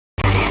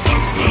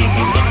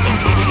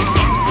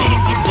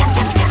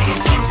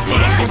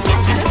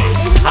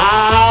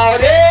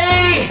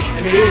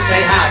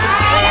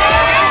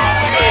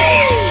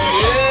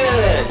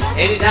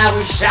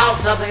to shout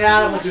something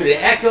out. I want you to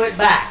echo it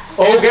back.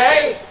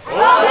 Okay?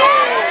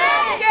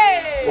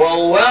 Okay.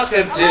 Well,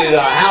 welcome to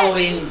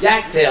Halloween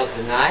Jacktail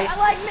tonight.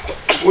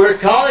 We're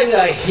calling it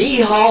a Hee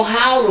Haw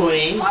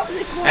Halloween,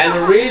 and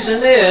the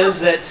reason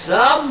is that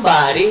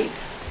somebody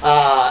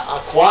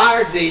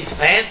acquired these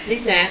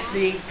fancy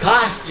dancy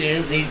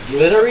costumes, these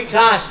glittery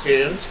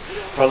costumes,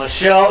 from a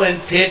show in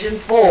Pigeon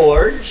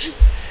Forge.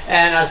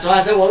 And so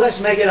I said, well, let's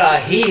make it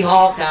a hee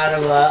haw kind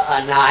of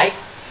a night.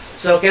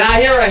 So can I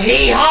hear a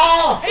hee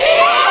haw? Hee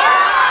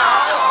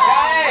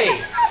haw!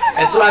 Hey!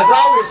 And so I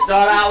thought we'd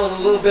start out with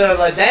a little bit of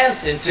a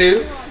dancing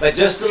too, but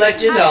just to let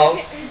you know,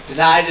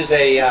 tonight is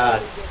a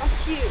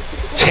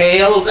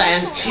Tales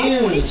and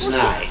Tunes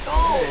night.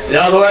 In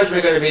other words,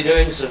 we're going to be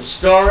doing some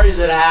stories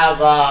that have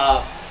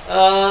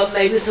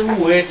maybe some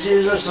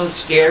witches or some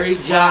scary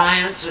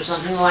giants or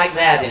something like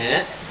that in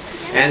it.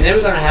 And then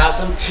we're going to have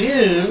some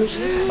tunes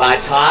by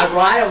Todd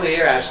Wright over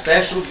here, our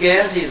special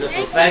guest. He's a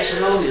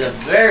professional. He's a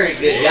very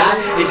good guy.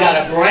 He's got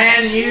a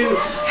brand new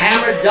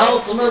hammered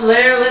dulcimer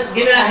there. Let's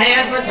give it a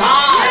hand for Todd.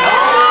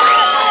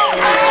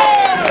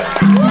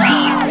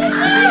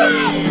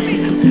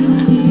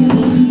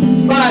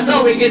 But I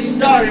thought we'd get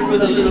started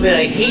with a little bit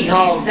of hee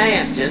haw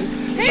dancing.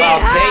 So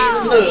I'll tell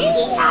you the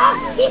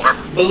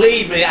moves.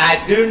 Believe me,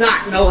 I do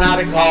not know how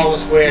to call a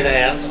square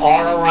dance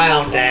or a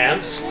round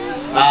dance.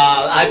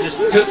 I just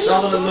took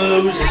some of the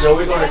moves, and so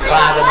we're going to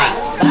try them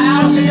out.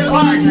 Bow to your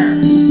partner.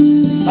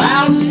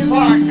 Bow to your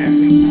partner.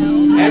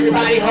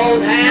 Everybody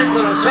hold hands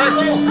in a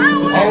circle.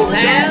 Hold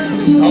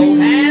hands. Hold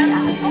hands.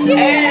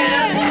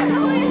 And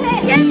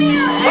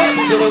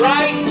circle to the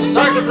right.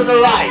 Circle to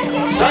the right.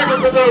 Circle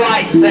to the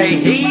right.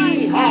 Say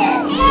hee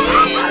haw.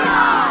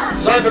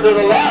 Circle to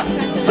the left.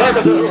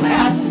 Circle to the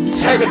left.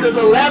 Circle to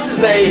the left and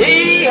say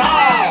hee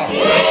haw.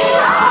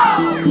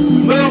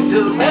 Move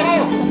to the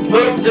middle.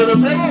 Move to the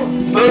middle.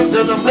 Move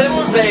to the middle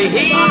and say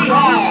hee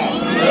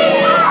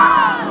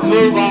haw.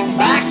 Move on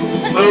back.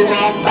 Move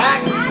on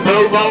back.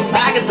 Move on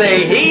back and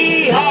say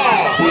hee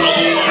haw.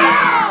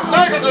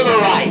 Circle to the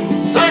right.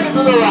 Circle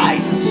to the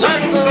right.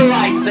 Circle to the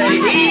right. Say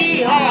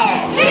hee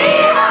haw.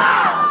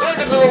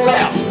 Circle to the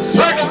left.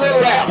 Circle to the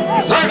left.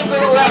 Circle to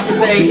the left and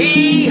say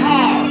hee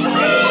haw.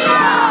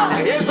 Now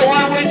here's the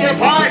one with your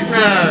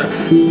partner.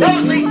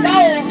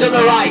 Do-si-do to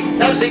the right.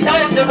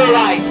 Do-si-do to the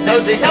right.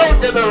 Do-si-do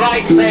to the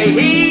right and say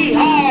hee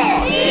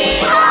haw.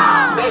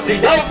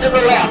 Do-si-do to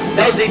the left.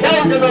 Do-si-do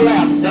to the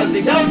left.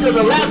 Do-si-do to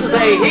the left and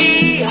say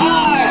hee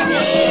haw.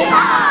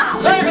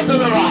 Circle to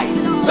the right.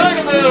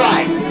 Circle to the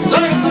right.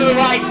 Circle to the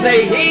right and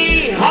say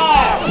hee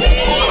haw.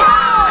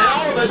 And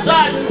all of a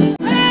sudden,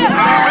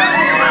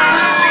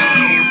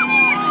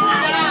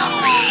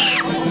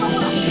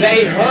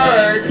 they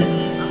heard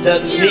the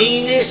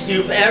meanest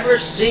you've ever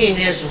seen,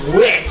 this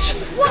witch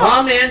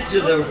come into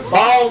the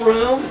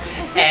ballroom,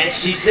 and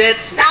she said,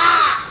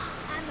 "Stop!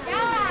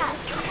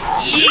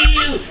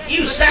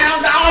 You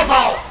sound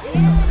awful!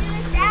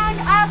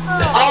 Sound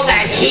awful! All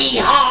that hee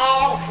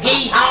haw,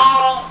 hee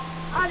haw!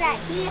 All that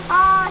hee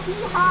haw,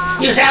 hee haw!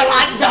 You sound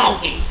like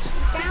donkeys!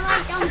 Sound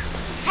like donkeys!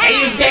 And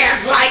you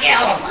dance like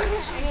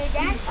elephants! And you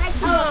dance like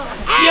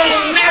elephants!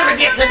 You'll never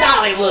get to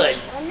Dollywood!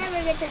 We'll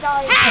never get to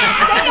Dollywood!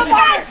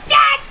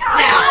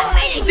 Now,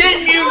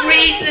 didn't you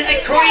read the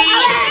decree?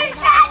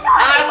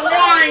 I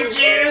warned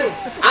you!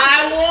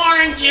 I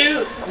warned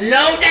you!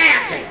 No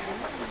dancing!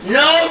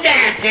 No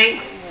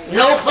dancing!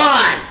 No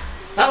fun!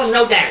 Tell them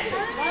no dancing!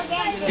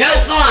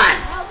 No fun!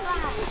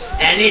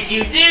 And if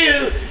you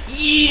do,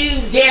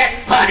 you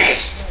get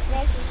punished!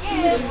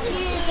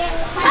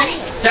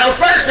 So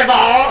first of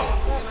all,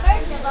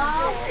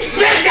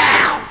 sit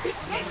down!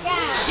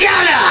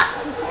 Shut up!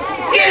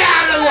 Get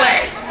out of the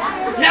way!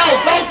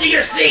 No, go to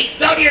your seats!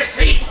 Go to your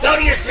seats! Go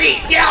to your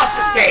seats! Get off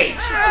the stage!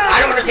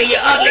 I don't want to see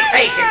your ugly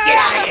faces! Get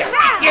out of here!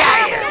 Get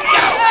out of here!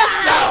 Go!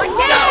 Go!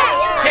 Go!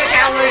 Sit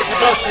down where you're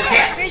supposed to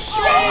sit!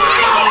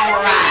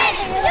 Alright!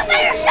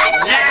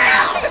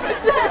 Now,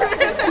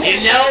 you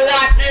know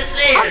what this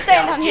is,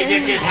 don't you?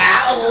 This is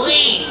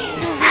Halloween!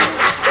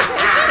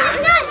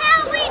 It's not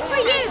Halloween for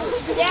you!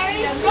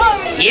 Scary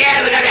stories!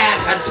 Yeah, we're gonna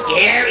have some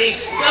scary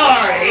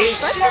stories!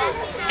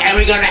 And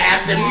we're gonna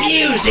have some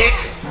music!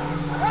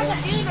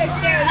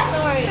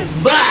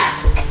 But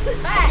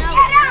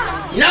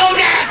no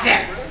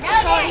dancing,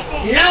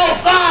 no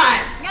fun.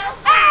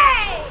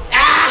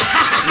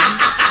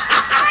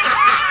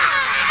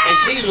 And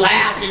she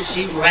laughed and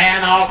she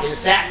ran off and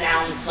sat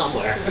down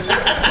somewhere.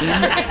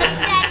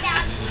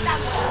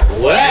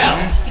 Well,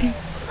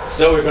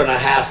 so we're gonna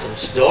have some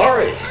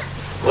stories.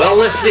 Well,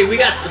 let's see. We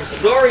got some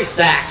story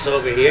sacks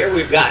over here.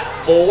 We've got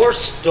 4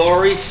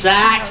 story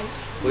sacks.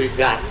 We've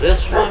got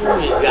this one,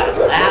 we've got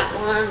that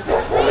one,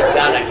 we've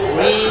got a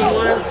green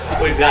one,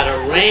 we've got a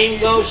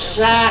rainbow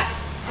sack.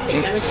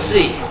 Let me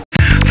see. 4,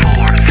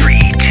 3,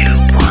 2,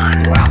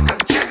 1.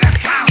 Welcome to the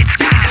couch. It's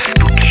time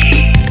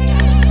Smoky.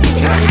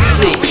 Let me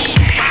see.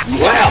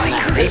 Well,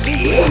 now this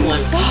green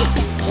one.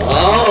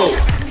 Oh,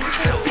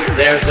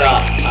 there's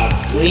a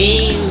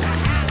green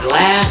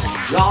glass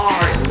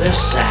jar in this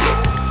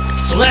sack.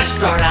 So let's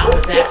start out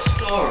with that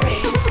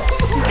story.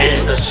 And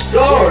it's a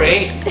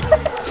story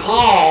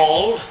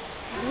called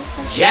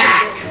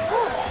Jack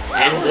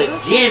and the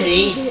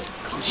Gimmi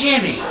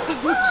Jimmi.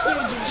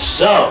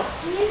 So,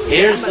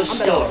 here's the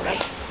story.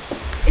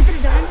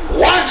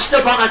 Once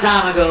upon a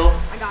time ago,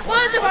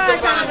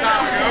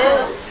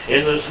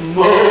 in the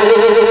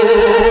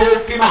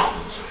Smoky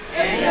Mountains,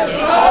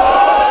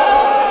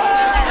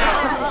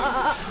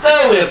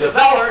 there lived a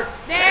feller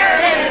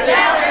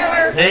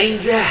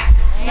named Jack.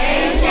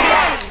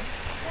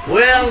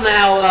 Well,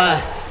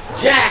 now,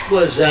 Jack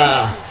was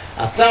a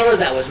feller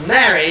that was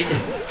married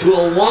to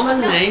a woman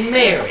named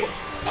Mary.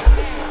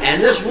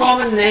 And this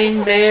woman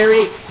named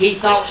Mary, he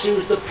thought she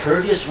was the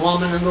prettiest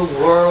woman in the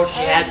world.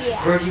 She had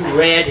pretty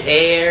red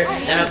hair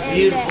and a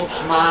beautiful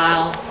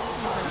smile.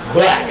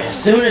 But as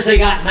soon as they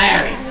got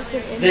married,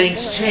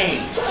 things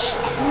changed.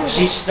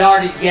 She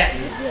started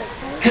getting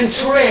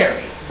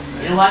contrary.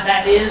 You know what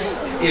that is?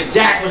 If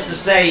Jack was to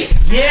say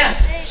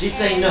yes, she'd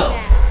say no.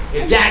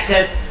 If Jack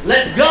said,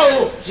 let's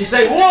go, she'd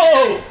say,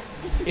 whoa!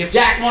 If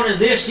Jack wanted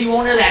this, she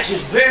wanted that. She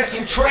was very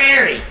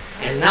contrary.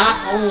 And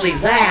not only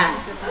that,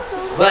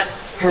 but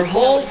her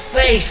whole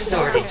face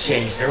started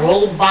changing, her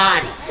whole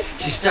body.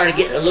 She started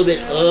getting a little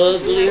bit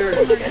uglier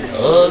and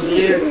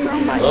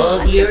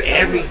uglier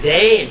every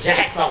day, and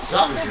Jack thought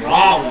something's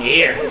wrong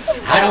here.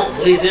 I don't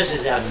believe this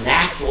is a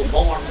natural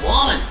born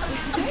woman.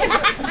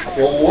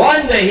 Well,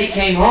 one day he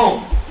came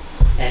home,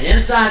 and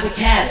inside the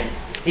cabin,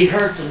 he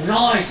heard some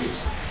noises.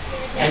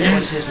 And it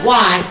was his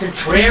wife,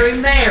 Contrary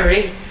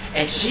Mary,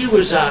 and she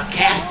was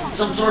casting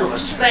some sort of a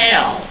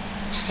spell,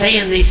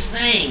 saying these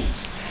things.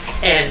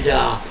 And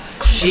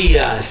she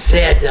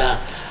said,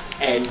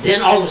 and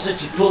then all of a sudden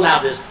she pulled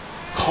out this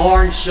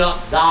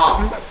corn-shuck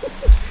doll.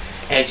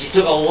 And she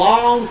took a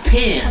long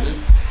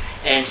pin,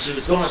 and she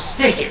was going to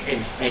stick it.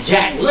 And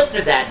Jack looked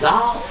at that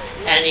doll,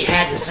 and he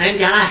had the same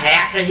kind of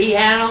hat that he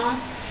had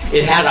on.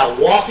 It had a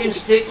walking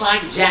stick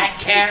like Jack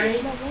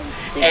carried.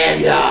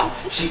 And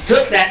she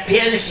took that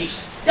pin and she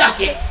stuck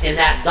it in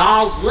that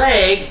doll's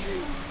leg.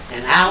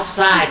 And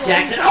outside,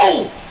 Jack said,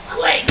 "Oh, my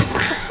leg!"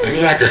 And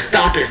he had to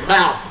stop his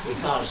mouth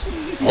because,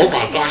 oh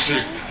my gosh,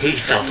 he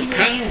felt the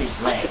pain in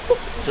his leg.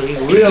 So he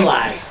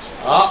realized,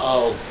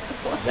 uh-oh,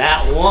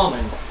 that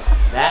woman,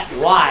 that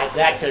wife,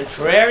 that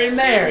Contrary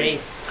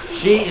Mary,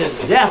 she is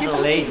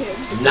definitely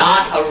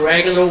not a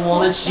regular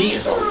woman. She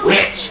is a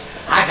witch.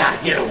 I gotta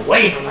get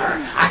away from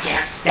her. I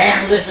can't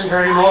stand listening to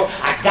her anymore.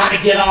 I gotta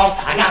get off.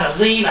 I gotta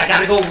leave. I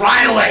gotta go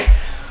right away.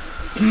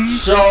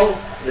 So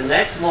the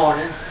next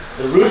morning,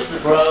 the rooster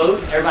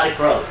crowed. Everybody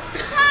crowed.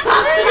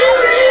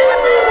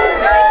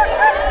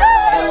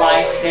 The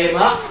lights came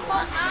up.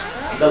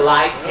 The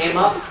lights came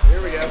up.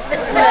 Here we go.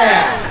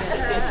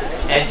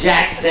 Yeah. And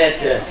Jack said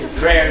to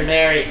Contrary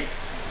Mary,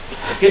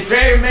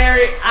 "Contrary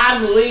Mary,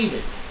 I'm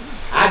leaving.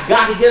 I've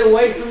got to get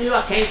away from you.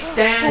 I can't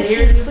stand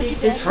here to be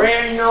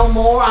contrary no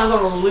more. I'm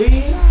going to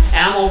leave, and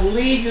I'm going to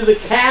leave you the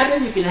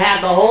cabin. You can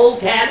have the whole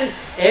cabin,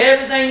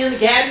 everything in the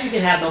cabin. You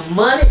can have the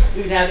money.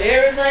 You can have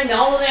everything. The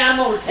only thing I'm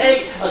going to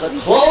take are the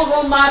clothes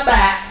on my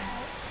back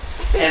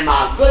and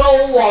my good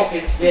old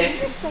walking stick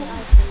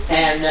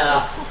and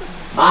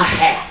my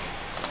hat.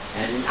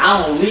 And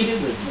I'm going to leave you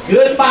with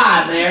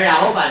goodbye, Mary. I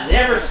hope I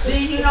never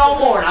see you no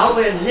more, and I hope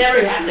I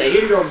never have to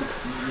hear your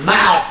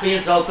mouth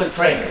being so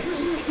contrary."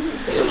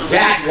 So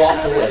Jack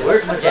walked away.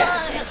 Where's my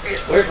Jack?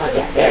 Where's my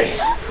Jack? There he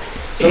is.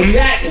 So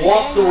Jack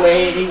walked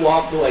away, and he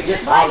walked away,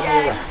 just following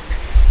me around.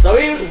 So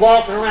he was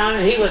walking around,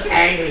 and he was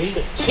angry. He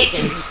was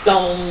kicking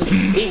stones.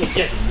 He was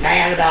just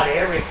mad about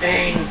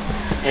everything.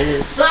 And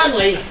then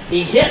suddenly,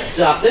 he hit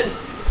something,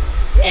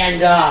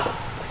 and there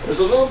was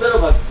a little bit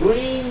of a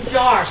green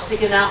jar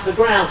sticking out the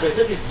ground. So he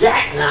took his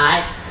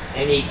jackknife,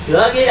 and he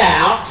dug it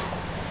out,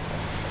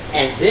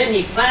 and then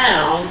he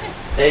found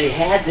that he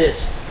had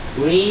this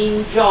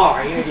green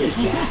jar. Here it is,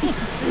 Jack.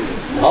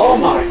 Oh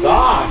my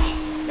gosh.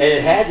 And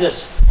it had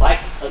this, like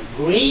a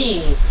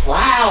green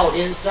cloud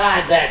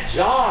inside that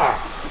jar.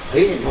 He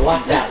didn't know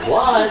what that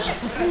was.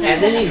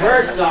 And then he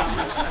heard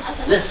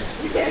something. Listen.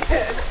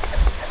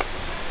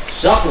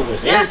 Something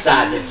was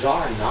inside the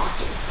jar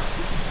knocking.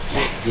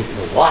 Jack didn't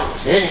know what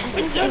was in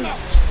it.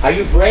 Are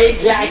you brave,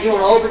 Jack? You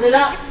want to open it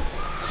up?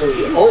 So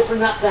he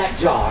opened up that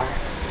jar,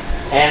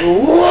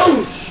 and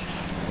whoosh!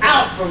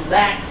 Out from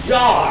that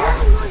jar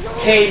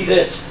came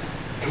this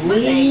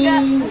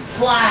green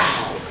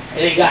cloud, and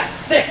it got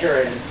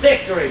thicker and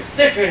thicker and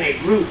thicker, and it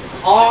grew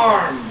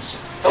arms,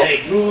 and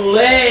it grew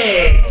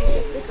legs.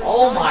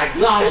 Oh my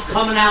gosh,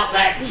 coming out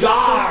that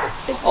jar.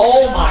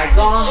 Oh my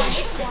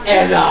gosh.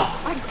 And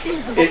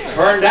it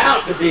turned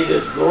out to be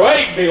this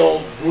great big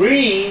old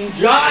green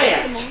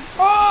giant.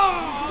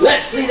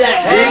 Let's see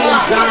that green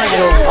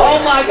giant. Oh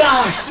my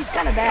gosh.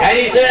 And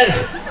he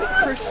said,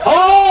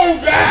 "Oh,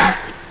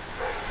 Jack."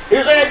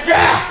 He said,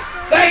 "Jack,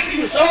 thank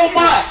you so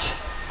much.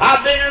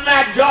 I've been in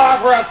that jar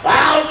for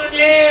 1,000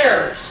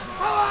 years.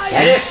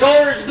 And it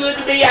sure is good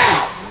to be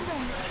out.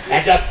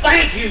 And to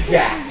thank you,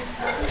 Jack,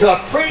 to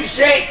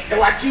appreciate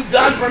what you've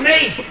done for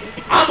me,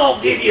 I'm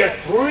going to give you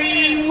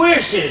 3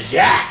 wishes,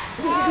 Jack.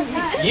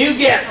 You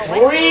get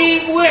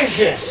 3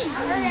 wishes.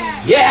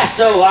 Yeah,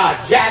 so,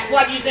 Jack,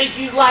 what do you think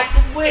you'd like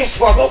to wish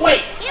for? But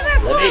wait,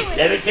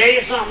 let me tell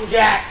you something,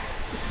 Jack.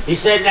 He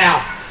said,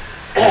 now,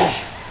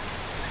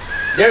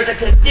 there's a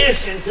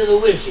condition to the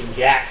wishing,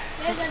 Jack.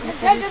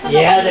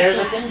 Yeah, there's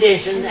a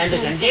condition, and the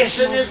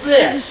condition is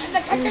this.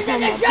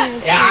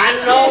 Yeah,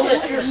 I know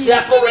that you're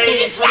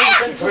separated from the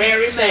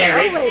contrary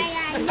married.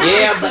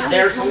 Yeah, but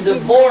there's some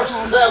divorce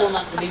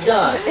settlement to be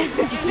done.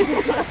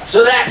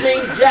 So that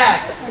means,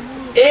 Jack,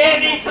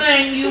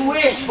 anything you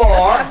wish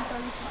for,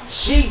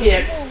 she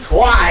gets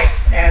twice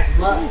as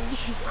much.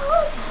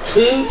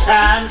 2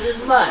 times as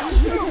much.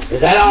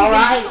 Is that all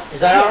right? Is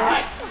that all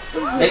right?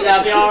 Think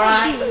that'll be all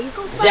right?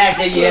 Jack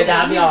said, yeah,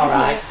 that'll be all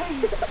right.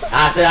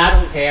 I said, I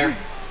don't care.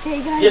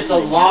 Just so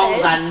long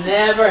as I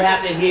never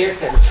have to hear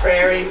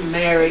contrary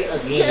Mary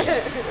again.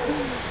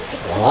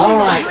 Well, all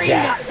right,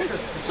 Jack.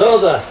 So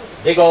the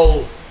big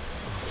old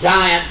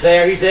giant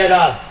there, he said,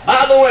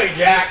 by the way,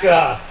 Jack,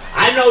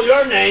 I know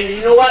your name. Do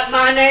you know what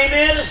my name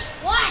is?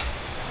 What?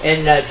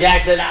 And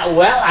Jack said,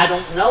 well, I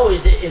don't know.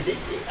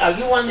 Are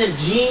you one of them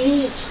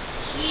genies?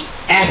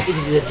 Ask if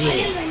he's a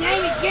genie. Your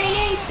name is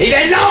Jilly? He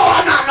said, no,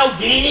 I'm not no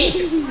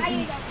genie.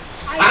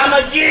 I'm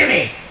a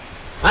Jimmy.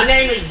 My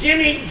name is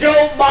Jimmy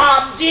Joe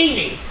Bob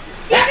Genie.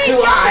 That's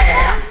who I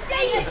am.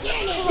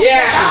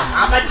 Yeah,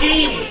 I'm a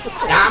genie.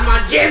 I'm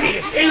a Jimmy,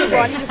 excuse me.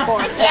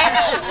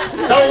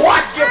 So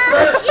what's your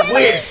first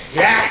wish,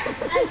 Jack?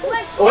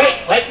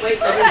 Wait, let me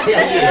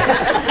tell you.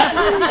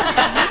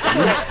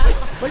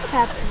 What's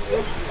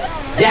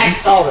happened?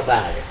 Jack thought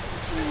about it.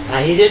 Now,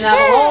 he didn't have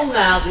a home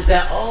now, so he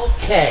said,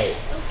 okay,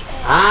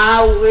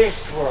 I wish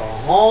for a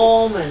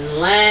home and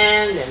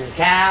land and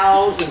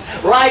cows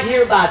and right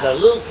here by the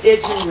little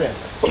Pigeon River.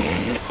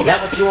 Is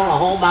that what you want, a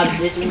home by the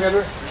Pigeon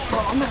River?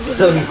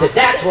 So he said,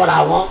 that's what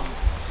I want.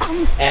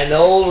 And the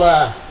old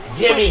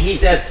Jimmy, he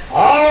said,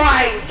 all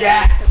right,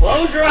 Jack,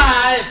 close your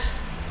eyes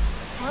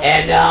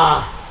and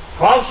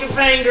cross your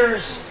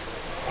fingers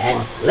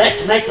and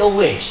let's make a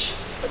wish.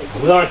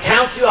 We're going to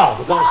count you off.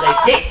 We're going to say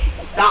tick,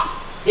 tock,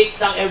 tick,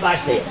 tock. Everybody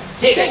say it.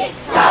 Tick,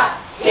 tock,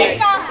 tick,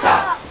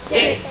 tock,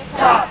 tick,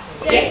 tock,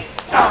 tick,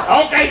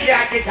 tock. Okay,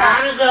 Jack, your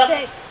time is up.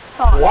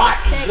 What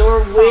is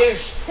your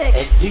wish?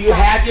 And do you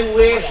have your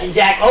wish? And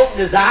Jack opened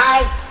his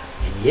eyes.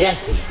 And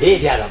yes, he did.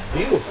 He had a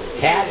beautiful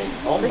cabin.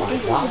 Oh, my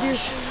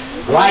gosh.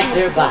 Right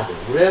there by the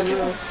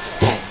river.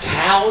 Had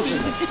cows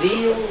in the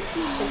field.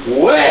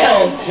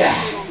 Well,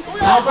 Jack,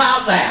 how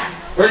about that?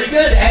 Pretty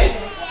good,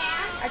 eh?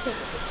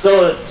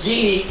 So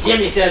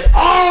Jimmy said,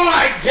 all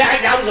right,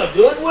 Jack, that was a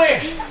good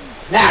wish.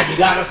 Now you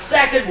got a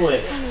second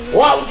wish.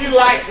 What would you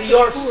like for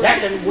your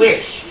second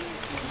wish?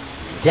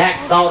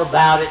 Jack thought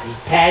about it. He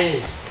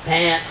patted his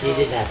pants. He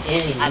didn't have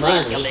any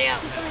money.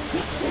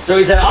 So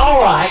he said,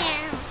 all right,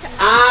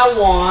 I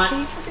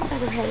want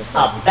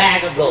a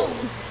bag of gold.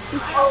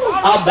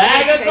 A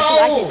bag of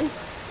gold.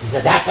 He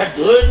said, that's a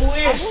good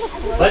wish.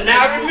 But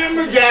now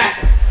remember,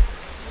 Jack,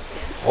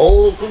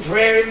 old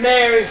contrary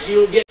Mary,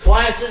 she'll get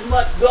twice as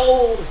much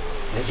gold.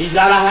 And she's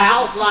got a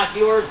house like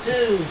yours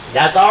too.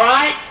 That's all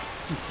right?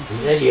 He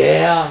said,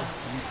 yeah,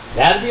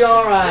 that'll be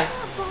all right.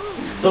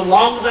 So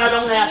long as I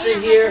don't have to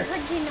hear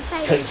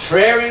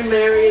contrary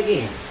Mary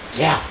again.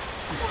 Yeah.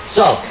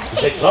 So, he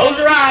said, close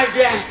your eyes,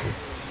 Jack.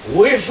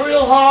 Wish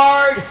real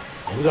hard.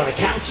 And we're going to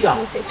count you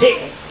off.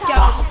 Tick,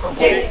 tock,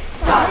 tick,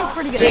 tock,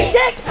 tick,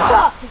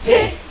 tock,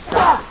 tick,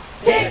 tock,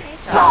 tick,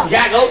 tock.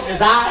 Jack opened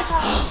his eyes.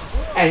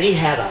 And he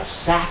had a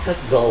sack of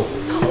gold.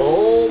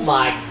 Oh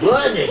my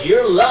goodness,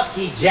 you're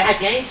lucky,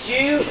 Jack, ain't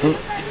you?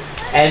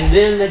 And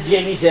then the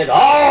Jimmy said,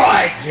 all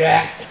right,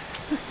 Jack,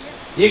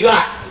 you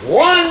got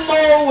one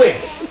more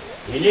wish.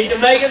 You need to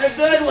make it a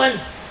good one.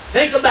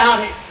 Think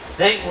about it.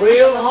 Think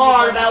real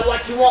hard about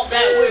what you want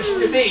that wish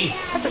to be.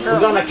 We're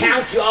going to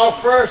count you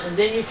off first, and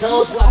then you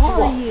tell us what you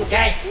want,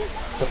 okay?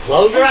 So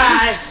close your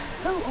eyes.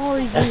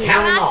 Let's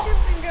count them off.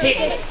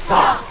 Tick,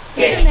 tock,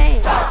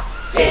 tick, tock,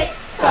 tick,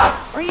 tock.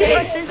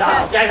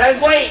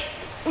 Jack, wait.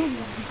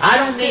 I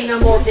don't need no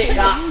more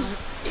tick-tocks.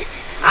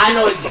 I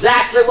know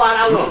exactly what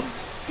I want.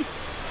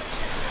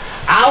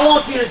 I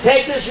want you to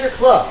take this your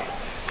club.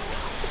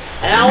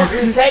 And I want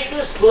you to take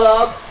this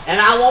club and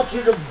I want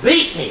you to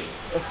beat me.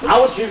 I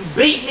want you to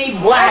beat me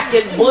black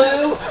and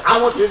blue. I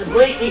want you to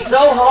beat me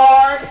so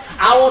hard.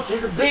 I want you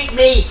to beat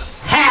me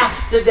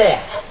half to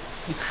death.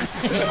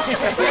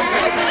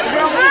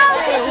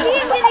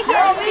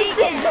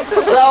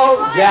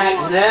 So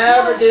Jack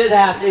never did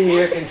have to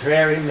hear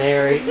contrary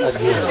Mary again.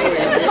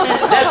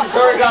 That's the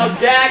story called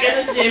Jack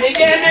and the Gimmi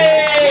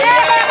Jimmi.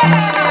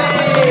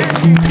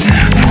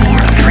 4,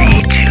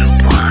 3, 2,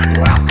 1.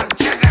 Welcome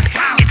to the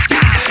couch. It's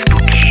kinda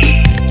spooky.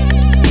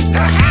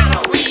 The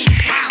Halloween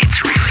couch. It's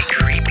really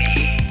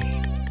creepy.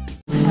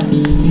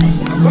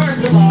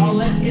 First of all,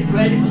 let's get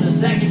ready for the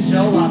second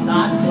show while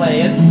Todd's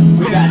playing.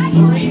 We got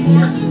 3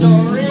 more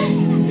stories.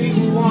 Do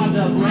you want a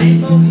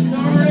rainbow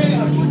story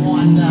or do you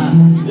want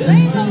this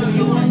one or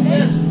you want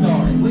this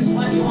story? Which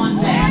one do you want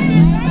next?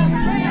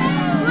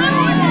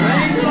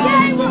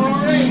 Rainbow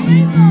story.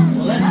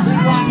 Well, let's see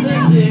what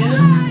this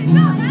is.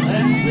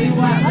 Let's see.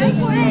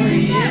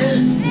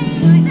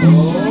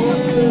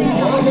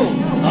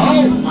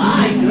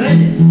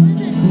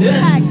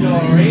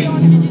 story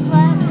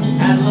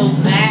has a little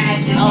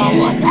magic in it.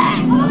 A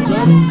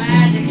little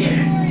magic in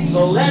it.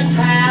 So let's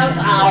have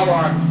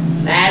our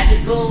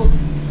magical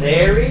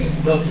fairies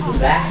go to the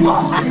back.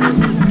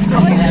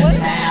 Let's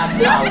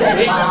have our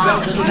witch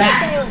go to the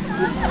back.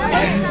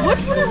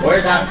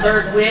 Where's our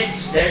third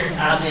witch? There,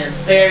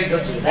 fairy, go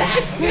to the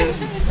back.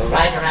 Go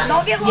right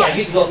around. Yeah,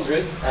 you can go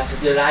through. That's a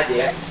good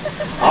idea.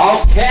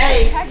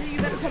 Okay.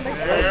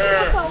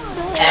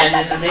 And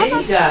in the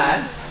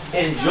meantime,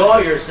 enjoy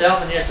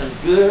yourself and hear some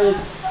good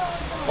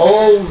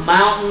old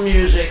mountain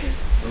music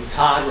from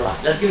Todd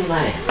Wright. Let's give him a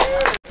hand.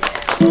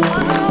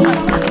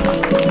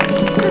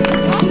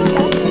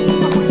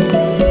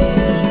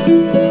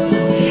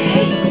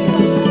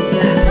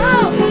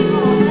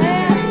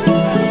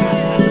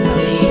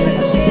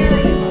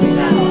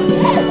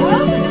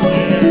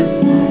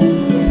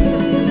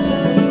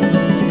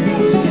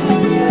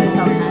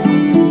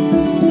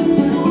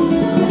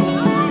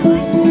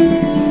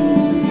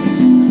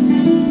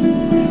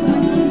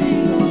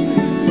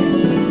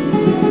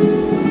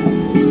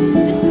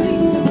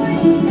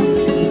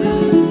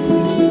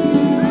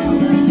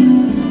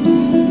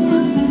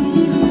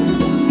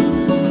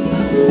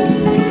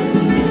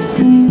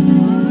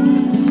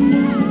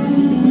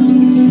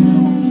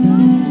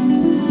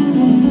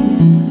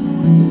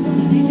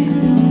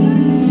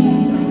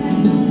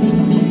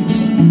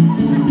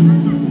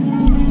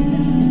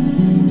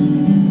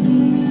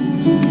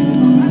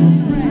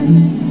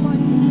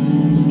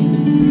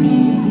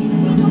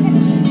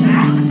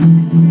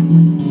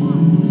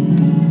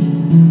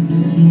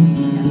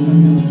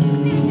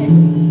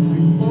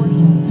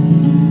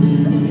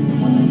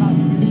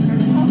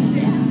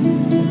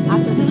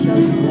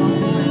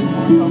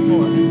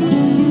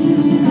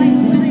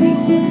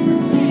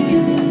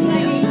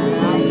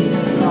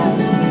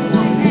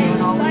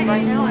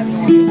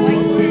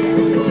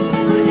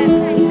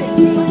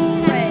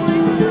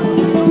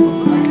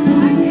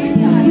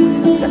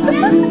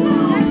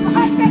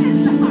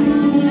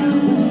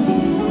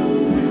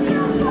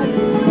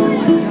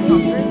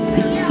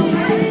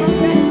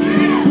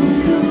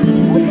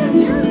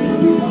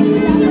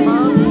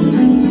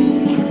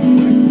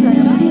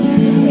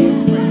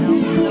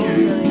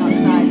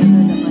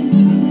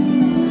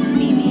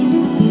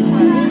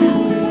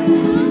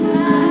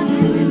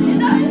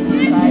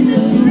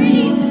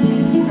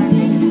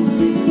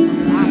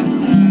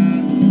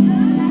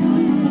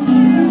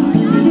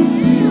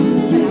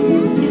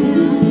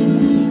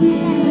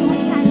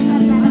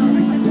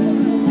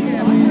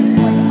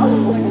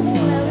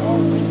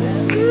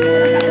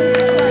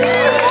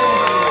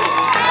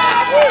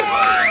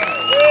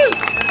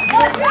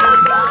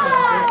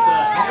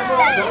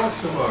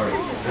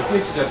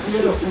 This is a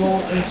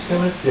beautiful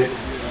instrument that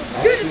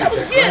actually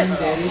the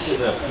granddaddy to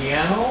the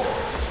piano.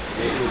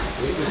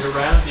 It was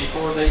around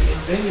before they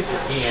invented the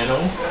piano,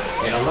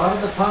 and a lot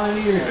of the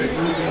pioneers that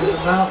moved into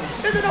the mountains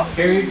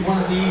carried one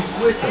of these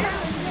with them.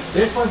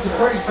 This one's a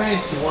pretty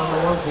fancy one.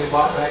 The ones we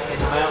bought back in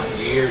the mountains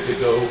years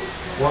ago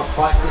weren't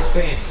quite this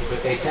fancy,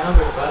 but they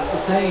sounded about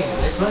the same.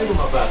 They played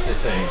them about the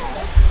same.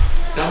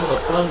 Some of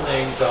the fun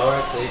names are,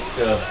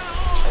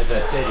 as I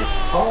said, it's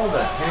called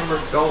a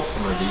hammered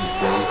dulcimer these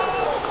days,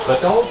 but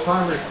the old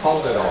timers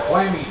called it a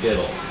whammy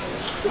diddle.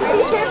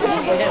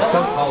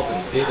 Some called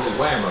it diddly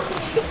whammer.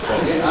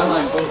 But I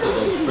like both of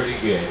those pretty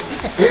good.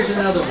 Here's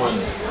another one,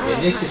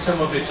 and this is some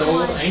of its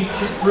old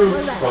ancient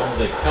roots from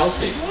the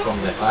Celtic,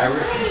 from the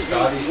Irish and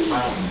Scottish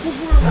mountains.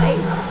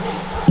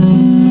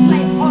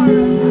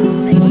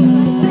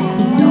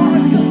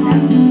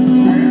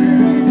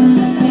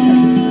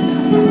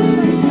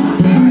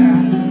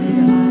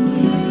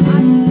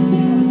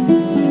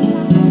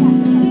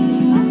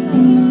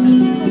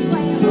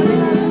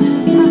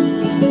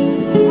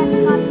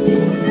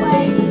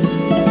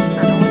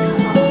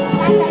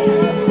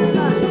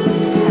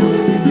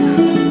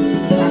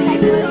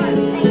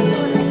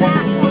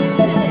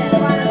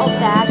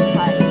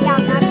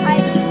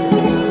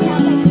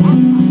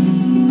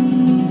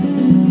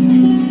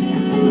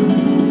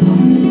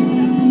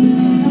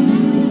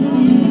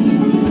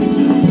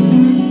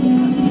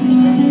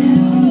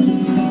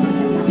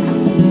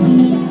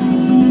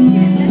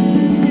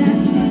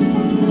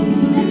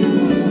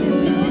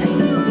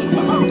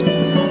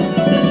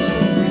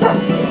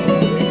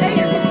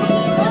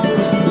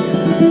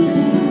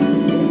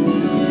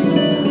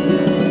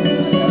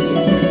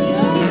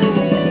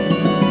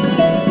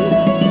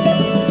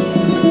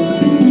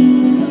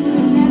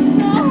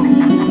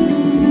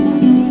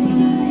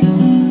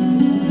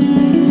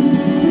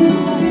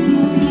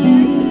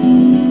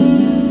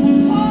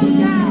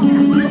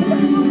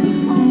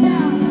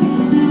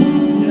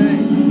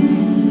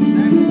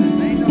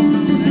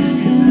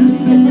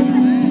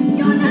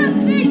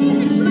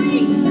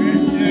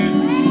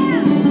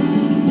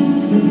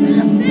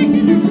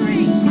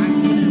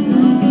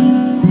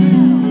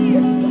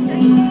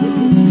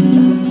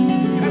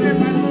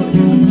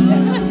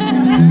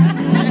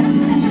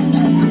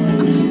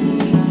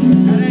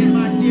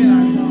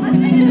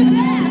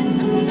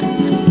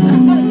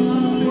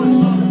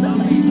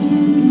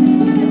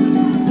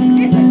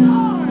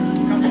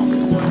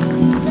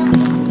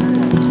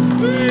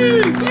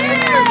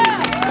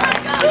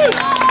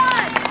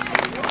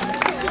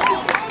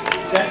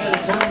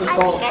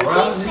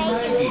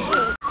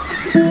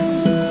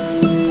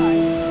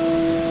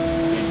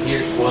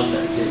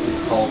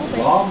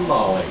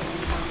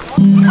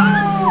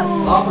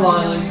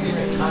 Loblolly is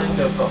a kind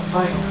of a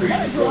pine tree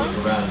that grows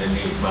around in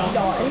these mountains.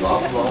 A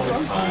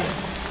loblolly pine.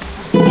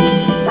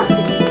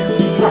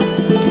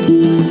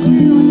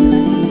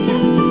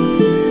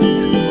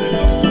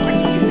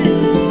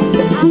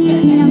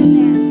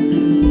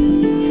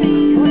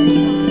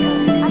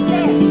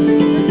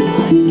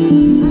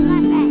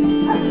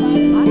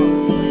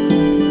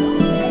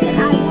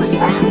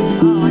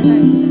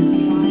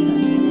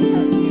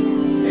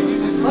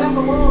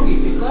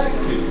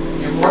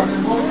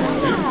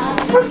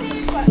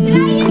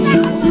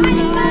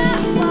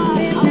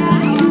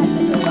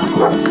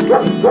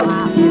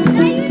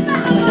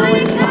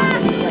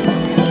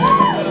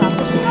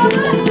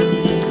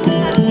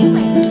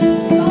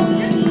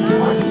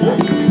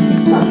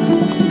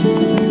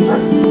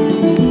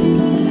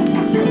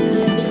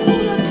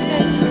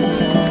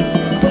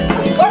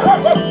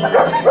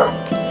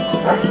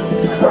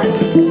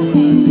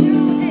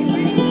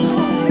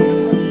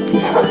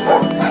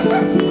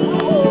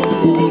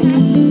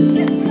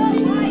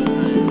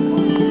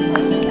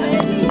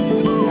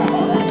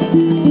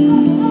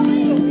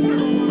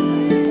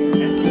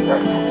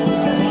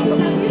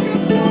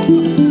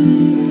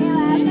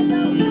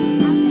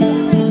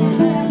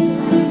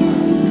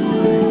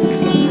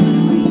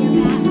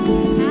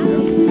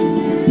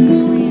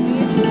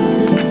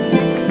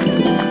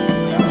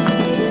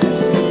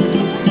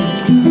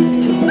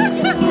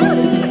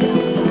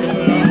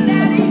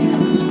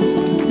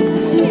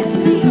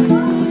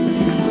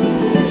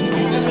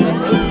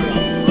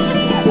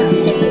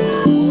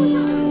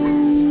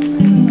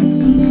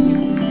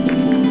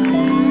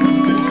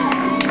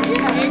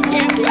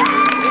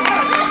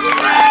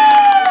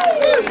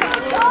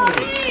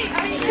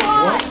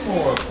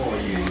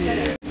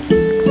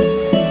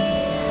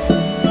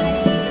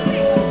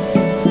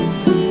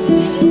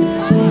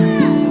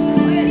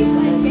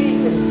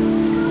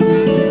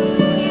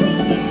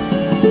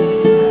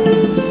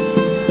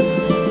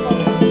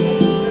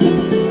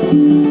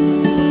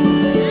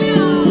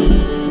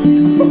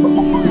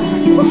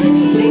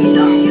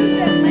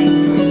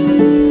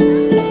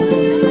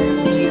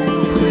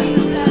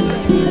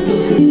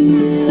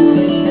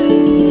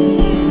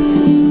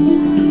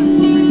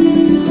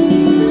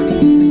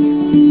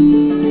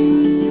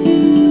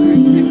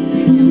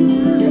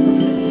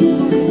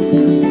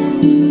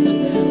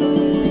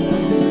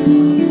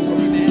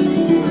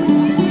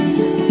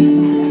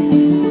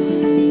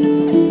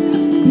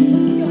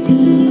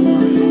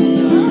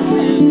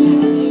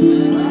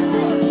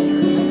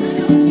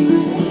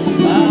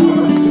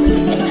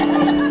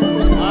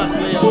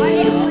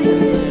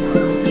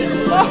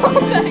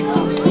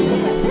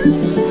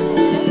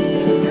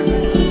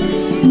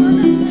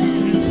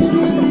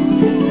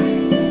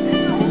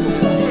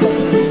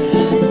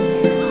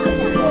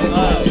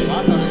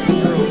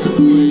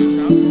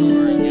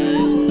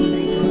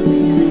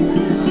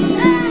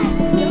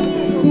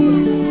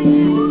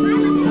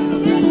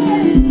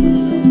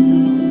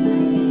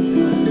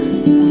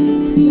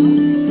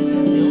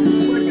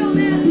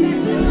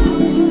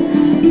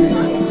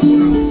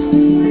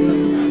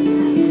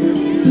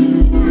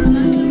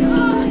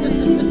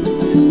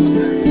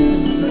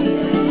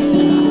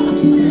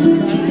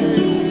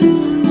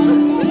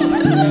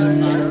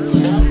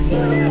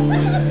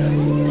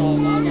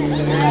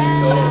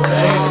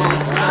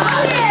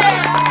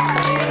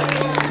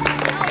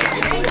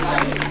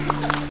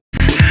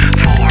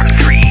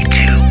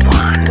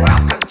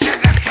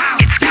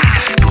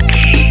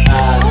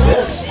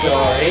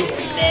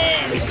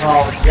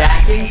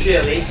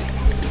 Jilly,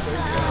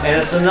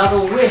 and it's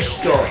another wish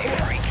story.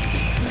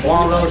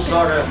 One of those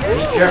sort of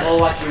be careful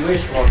what you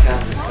wish for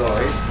kinds of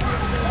stories.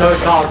 So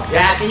it's called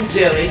Jack and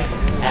Jilly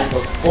and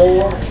the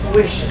 4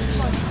 Wishes.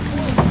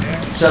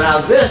 So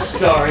now this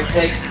story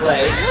takes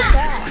place,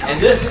 and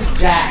this is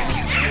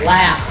Jack's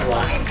last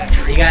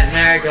wife. He got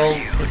married to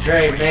old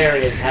Contrary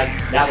Mary, and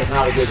that was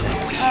not a good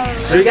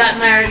thing. So he got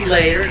married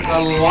later, it's a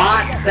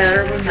lot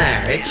better than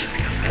marriage,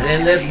 and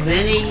then lived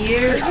many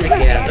years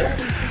together.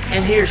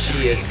 And here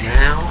she is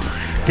now.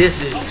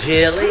 This is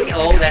Jilly.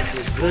 Oh, that's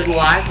his good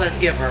wife. Let's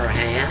give her a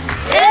hand.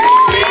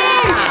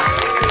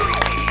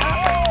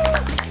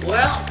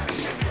 Well,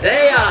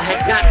 they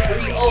had got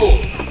pretty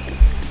old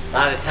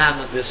by the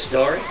time of this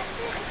story.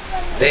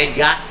 They'd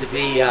got to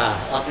be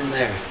up in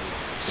their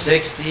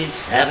 60s,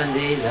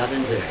 70s, up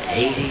into their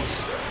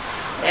 80s.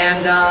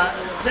 And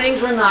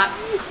things were not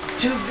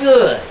too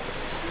good.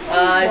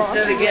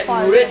 Instead of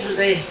getting richer,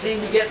 they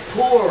seemed to get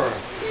poorer.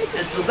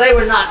 And so they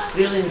were not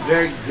feeling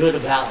very good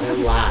about their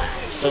lives.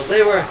 So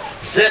they were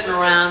sitting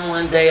around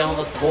one day on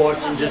the porch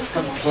and just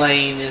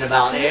complaining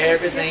about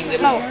everything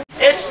that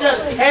it's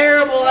just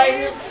terrible,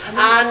 ain't it?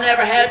 I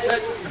never had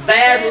such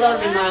bad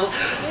luck in my life.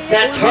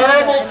 That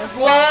terrible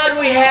flood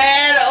we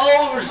had,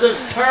 oh, it was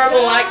just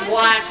terrible, like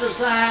wiped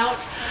us out.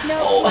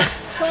 Oh,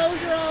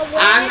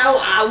 I know,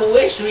 I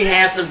wish we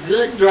had some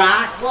good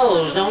dry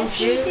clothes, don't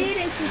you?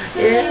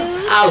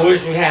 Yeah, I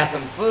wish we had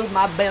some food.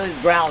 My belly's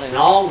growling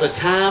all the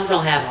time.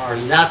 Don't have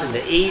hardly nothing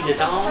to eat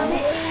at all.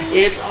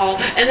 It's all,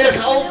 and this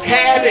old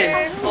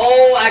cabin,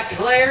 oh, I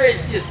declare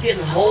it's just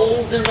getting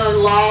holes in the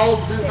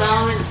logs and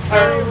things. It's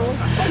terrible.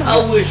 I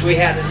wish we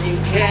had a new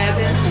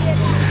cabin.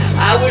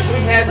 I wish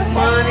we had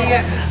money.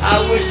 I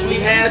wish we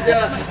had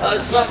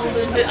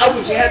something. I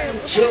wish we had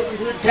some children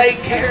who would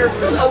take care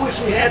of us. I wish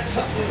we had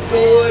something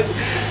good.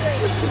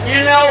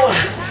 You know,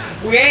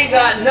 we ain't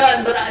got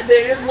nothing, but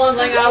there is one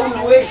thing I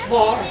would wish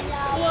for.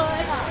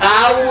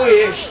 I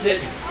wish that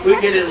we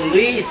could at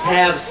least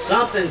have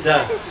something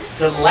to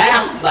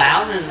laugh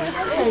about, and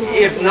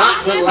if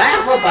not to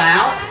laugh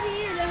about,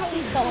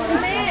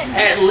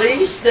 at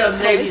least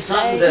maybe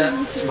something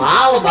to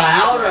smile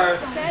about, or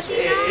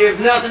if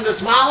nothing to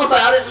smile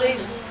about, at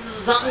least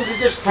something to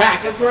just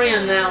crack a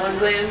grin now and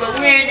then. But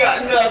we ain't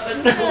got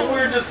nothing.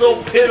 We're just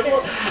so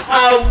pitiful.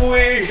 I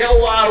wish,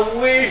 oh I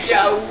wish,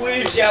 I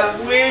wish, I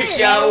wish,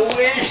 I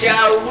wish,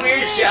 I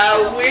wish, I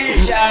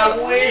wish, I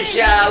wish,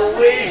 I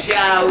wish,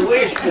 I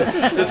wish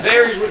the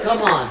fairies would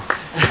come on.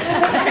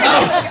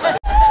 Oh.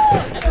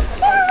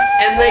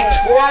 And they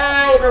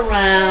twirled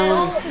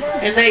around,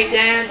 and they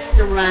danced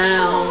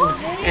around,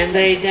 and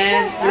they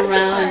danced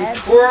around, and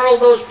twirled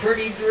those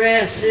pretty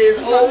dresses.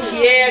 Oh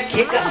yeah,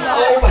 kick up,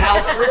 oh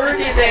how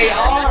pretty they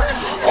are.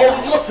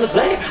 Oh look at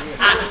them.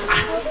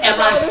 Am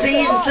I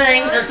seeing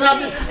things or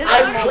something?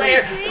 I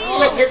declare,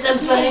 look at them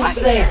things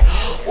there.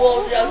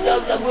 Well,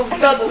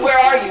 where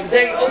are you?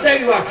 Oh, there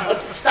you are.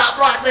 Stop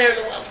right there.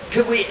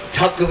 Could we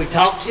talk to you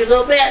a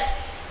little bit?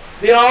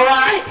 Be all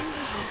right?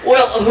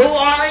 Well, who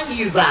are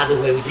you, by the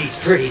way, with these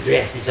pretty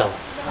dresses on?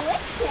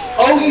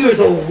 Oh, you're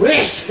the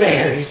wish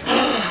fairies.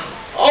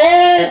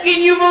 Oh,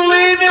 can you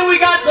believe it? We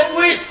got some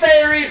wish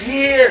fairies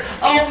here.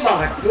 Oh,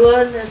 my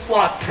goodness,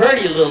 what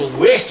pretty little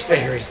wish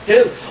fairies,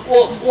 too.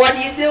 Well, what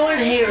are you doing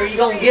here? Are you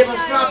going to give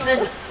us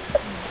something?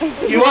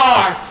 You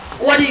are.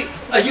 Are you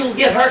going to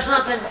give her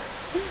something?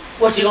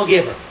 What you going to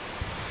give her?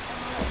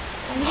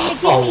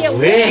 A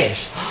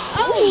wish.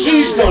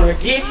 She's gonna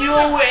give you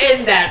a wish.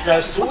 Isn't that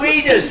the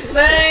sweetest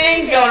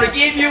thing? Gonna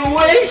give you a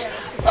wish?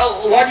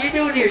 Oh, what are you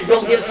doing here? You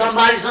gonna give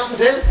somebody something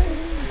too?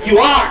 You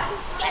are.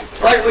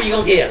 What are you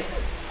gonna give?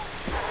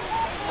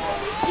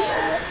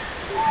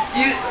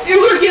 You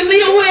gonna give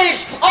me a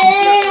wish?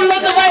 Oh,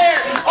 look at there!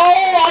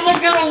 Oh, I'm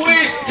gonna get a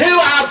wish too.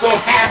 I'm so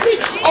happy.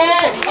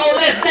 Oh,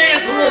 let's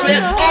dance a little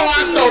bit. Oh,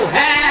 I'm so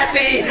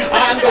happy.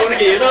 I'm gonna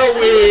get a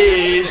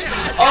wish.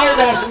 Oh,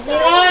 that's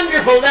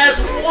wonderful. That's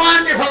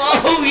wonderful.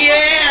 Oh,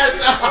 yes.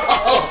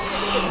 Oh.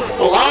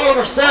 Well, all of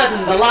a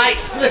sudden, the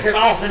lights flickered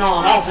off and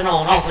on, off and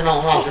on, off and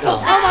on, off and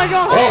on. Oh, my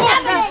God.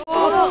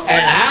 Oh.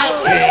 And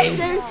out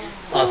came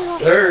a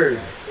third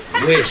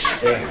wish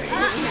fairy.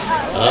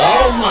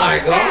 Oh, my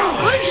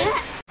gosh.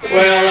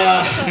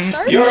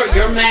 Well,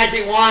 your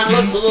magic wand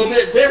looks a little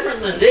bit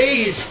different than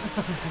these.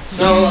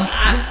 So,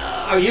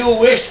 are you a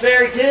wish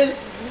fairy too?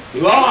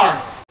 You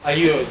are. Are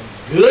you a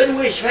good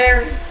wish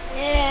fairy?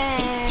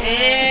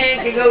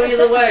 It can go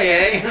either way,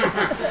 eh?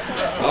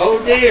 Oh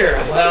dear.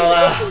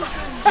 Well,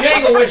 you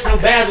ain't gonna wish no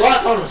bad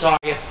luck on us, are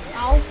you?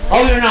 No.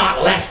 Oh, you're not.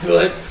 Well, that's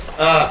good.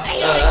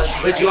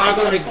 But you are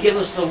going to give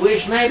us a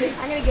wish, maybe?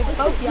 I'm going to give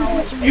both of y'all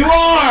a wish. You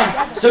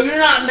are? So you're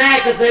not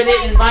mad because they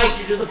didn't invite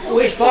you to the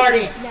wish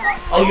party? No.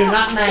 Oh, you're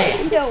not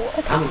mad? No.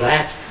 I'm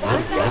glad.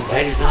 I'm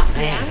glad he's not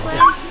mad.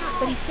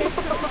 But he said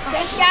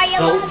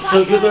something.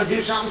 So you're going to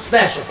do something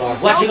special for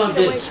us. What you going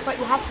to do? But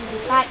you have to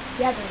decide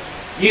together.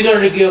 You're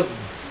going to give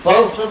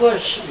both of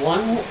us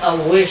a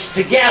wish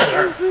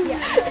together,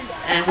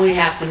 and we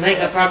have to make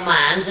up our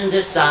minds and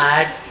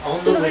decide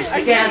on the wish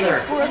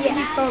together. Well,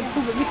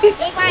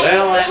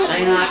 that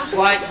may not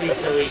quite be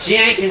so easy. She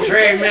ain't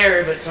contrary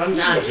Mary, but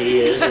sometimes she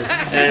is.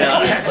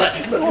 But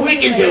we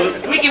can do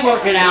it. We can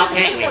work it out,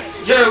 can't we?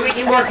 Sure, we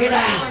can work it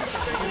out.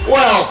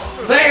 Well,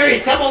 Mary,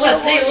 come on,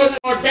 let's see a little bit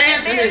more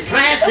dancing and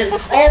prancing.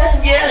 Oh,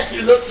 yes,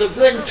 you look so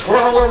good and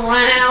twirl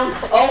around.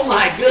 Oh,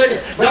 my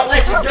goodness. Don't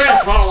let your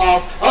dress fall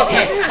off.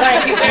 Okay,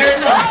 thank you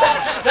very much.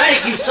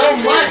 Thank you so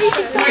much,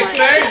 Wish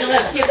Fairies, and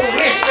let's give the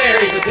Wish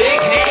Fairies a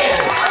big hand.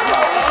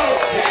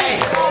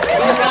 Okay,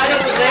 go right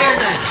over there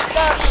now.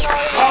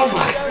 Oh,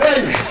 my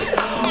goodness.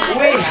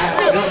 We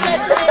have done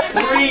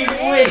 3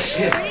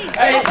 wishes.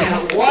 Ain't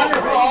that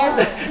wonderful? Oh,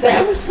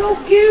 that was so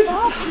cute.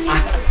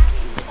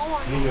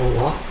 You know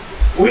what?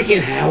 We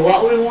can have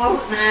what we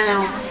want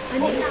now.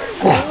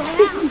 What?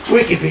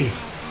 We could be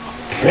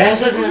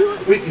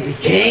president, we could be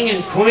king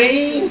and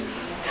queen,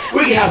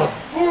 we could have a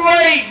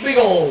great big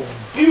old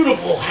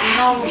beautiful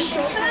house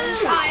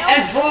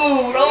and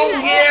food. Oh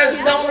yes,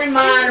 don't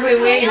remind me,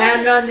 we ain't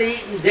had nothing to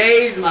eat in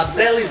days, my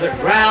bellies are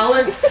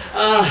growling.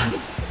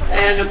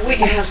 And we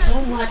can have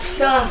so much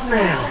stuff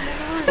now.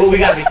 But we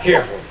gotta be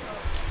careful.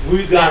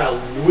 We gotta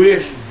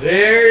wish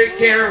very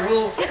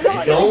careful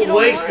and don't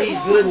waste these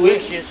good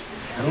wishes.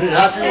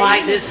 Nothing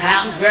like this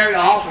happens very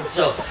often,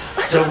 so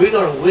we're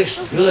going to wish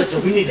good, so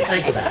we need to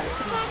think about it.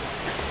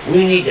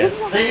 We need to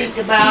think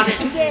about it.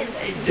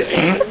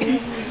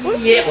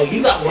 Yeah, well,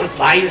 you got one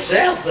by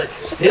yourself, but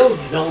still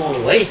you don't want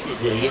to waste it,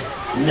 do you?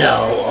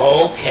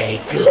 No, okay,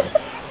 good.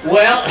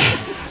 Well,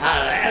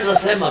 as I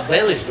said, my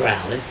belly's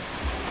growling.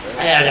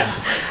 And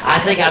I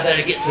think I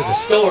better get to the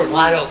store in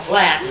White Oak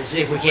Flats and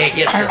see if we can't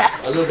get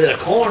a little bit of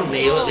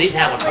cornmeal, at least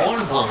have a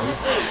corn pone.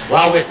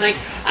 While we're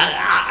thinking,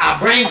 our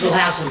brains will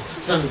have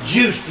some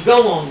juice to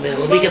go on then.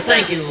 We can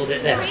think a little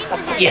bit better.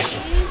 Yes,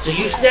 sir. So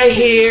you stay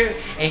here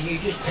and you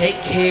just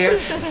take care.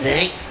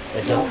 Think,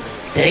 but don't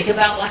think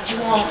about what you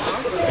want.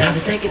 Time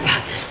to think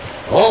about this.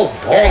 Oh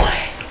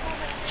boy.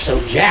 So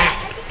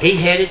Jack, he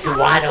headed to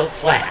White Oak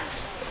Flats.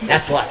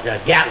 That's what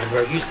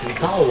Gatlinburg used to be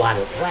called, White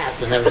Oak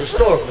Flats, and there was a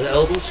store, the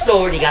old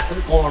store, and he got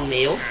some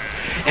cornmeal.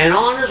 And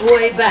on his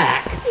way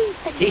back,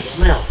 he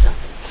smelled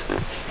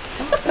something.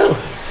 Oh,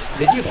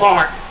 did you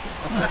fart?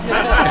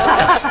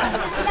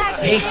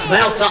 He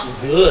smelled something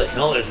good.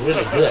 No, it was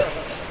really good.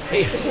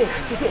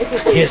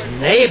 His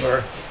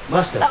neighbor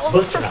must have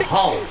butchered a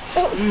hog.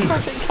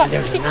 And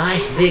there's a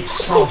nice big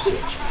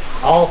sausage,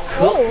 all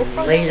cooked and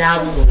laid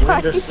out on the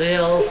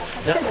windowsill.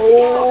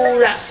 Oh,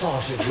 that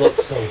sausage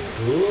looks so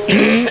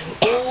good.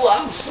 Oh,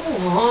 I'm so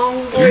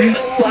hungry.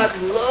 Oh, I'd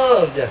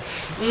love to.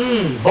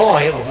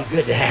 Boy, it would be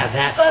good to have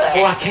that.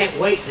 Oh, I can't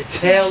wait to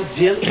tell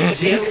Jilly.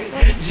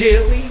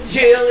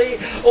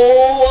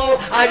 Oh,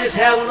 I just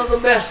had one of the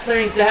best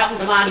things to happen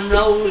to my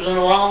nose in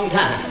a long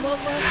time.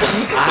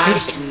 I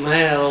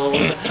smelled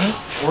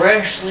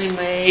freshly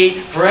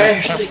made,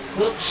 freshly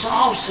cooked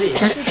sausage.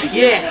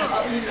 Yeah.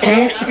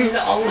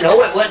 Oh,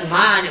 no, it wasn't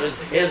mine. It was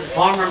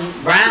Farmer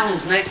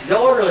Brown's next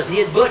door to us. He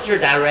had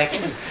butchered, I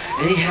reckon.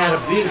 And he had a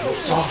beautiful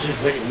sausage,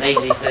 but it made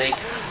me think,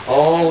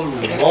 oh,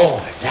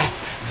 Lord, that's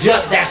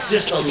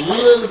just a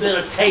little bit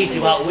of taste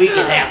of what we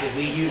could have if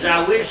we use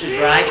our wishes,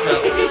 right?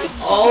 So,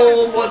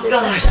 oh my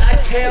gosh, I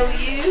tell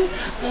you,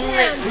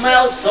 it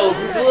smells so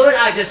good,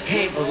 I just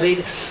can't believe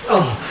it.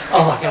 Oh,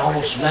 I can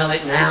almost smell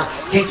it now.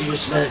 Can't you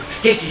just smell it?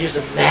 Can't you just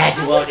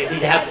imagine what it'd be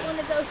to have? One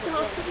of those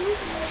sausages?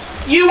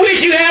 You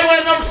wish you had one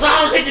of those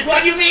sausages,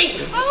 what do you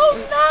mean? Oh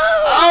no!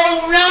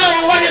 Oh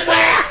no, what is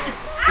that?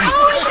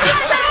 Oh,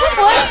 it's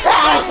A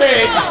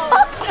sausage!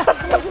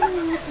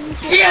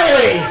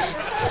 Jilly!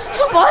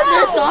 Why is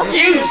there sausage?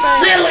 You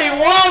silly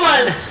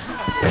woman!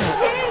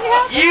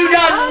 You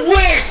done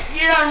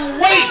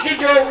wasted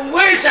your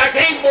wish. I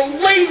can't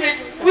believe it.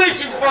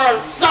 Wishing for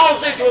a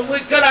sausage when we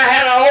could have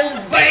had a whole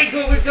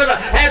banquet. We could have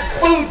had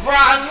food for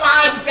our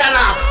lives. Got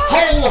a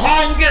whole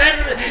home.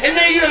 And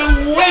then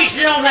you're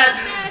wasting on that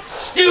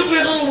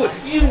stupid little.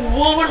 You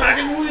woman!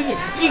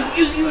 You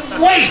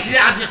wasted.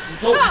 I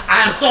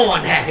am so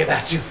unhappy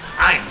about you.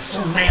 I am so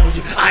mad with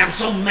you. I am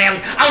so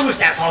mad. I wish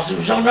that sausage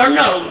was on her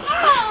nose.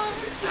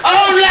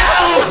 Oh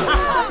no!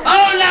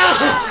 Oh no!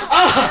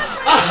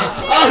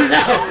 Oh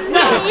no!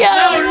 No!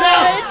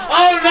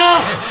 Oh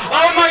no!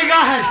 Oh my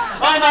gosh!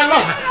 Oh my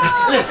Lord!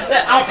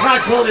 I'll try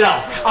to pull it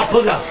off. I'll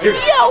pull it off. Here.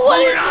 Yeah, what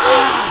is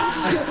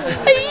this?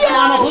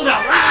 I'm gonna pull it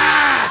off.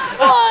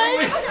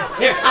 What?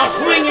 Here, I'll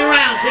swing you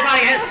around. See if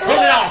I can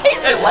pull it off.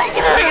 He's swinging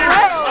it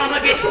around. I'm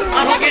gonna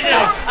get it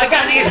off. I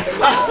gotta get it.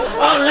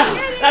 Oh no!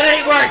 That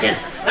ain't working.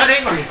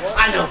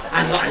 I know.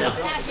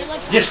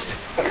 Just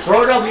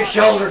throw it over your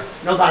shoulder.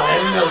 Nobody will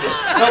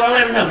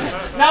ever notice.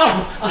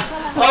 No. Oh,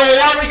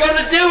 what are we going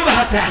to do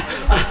about that?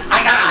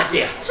 I got an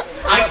idea.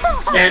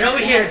 Stand over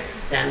here.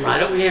 Stand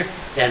right over here.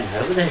 Stand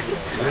right over there.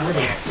 Stand over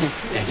there.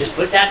 And just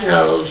put that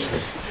nose,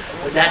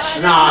 put that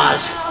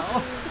schnoz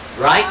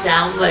right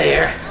down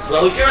there.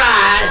 Close your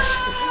eyes.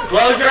 I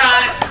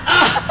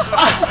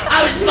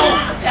was just going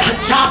to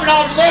chop it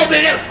off a little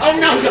bit. Oh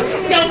no,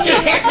 don't you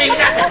hit me with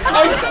that.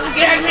 Oh,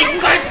 get me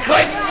quick,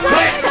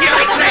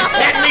 Jilly, quick,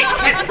 hit me,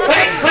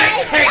 quick.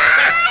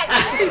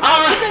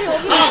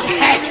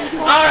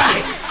 All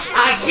right,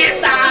 I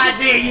get the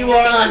idea you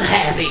are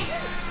unhappy.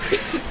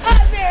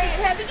 I'm very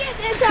happy. Get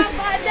this off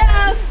my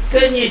nose.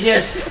 Couldn't you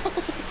just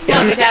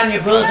stuff it down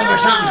your bosom or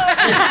something?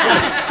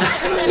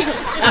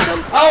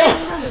 Oh,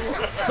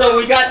 so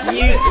we got to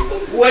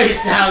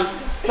waste our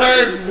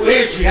third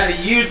wish. You got to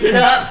use it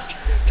up.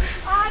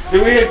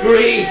 Do we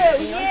agree?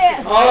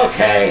 Yes.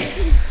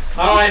 Okay.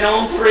 All right,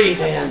 on 3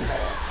 then.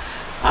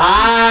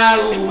 I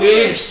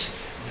wish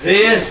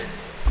this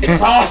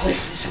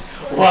sausage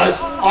was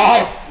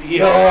off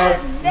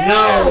your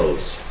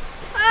nose.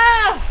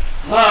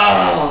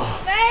 Oh.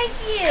 Thank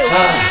you.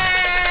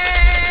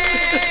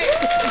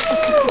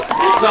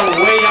 It's a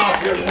weight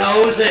off your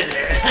nose, isn't it?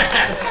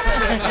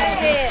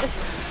 It is.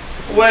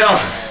 Well,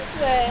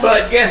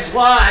 but guess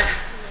what?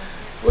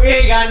 We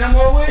ain't got no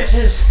more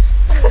wishes.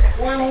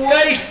 We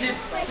wasted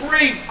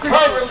 3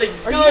 perfectly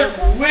good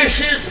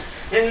wishes,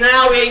 and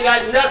now we ain't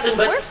got nothing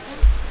but.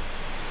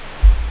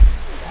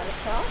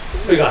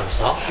 We got a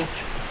sausage.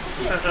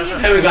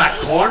 And we got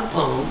corn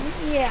pone.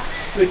 Yeah.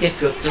 We can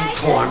cook some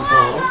corn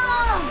pone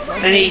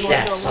and eat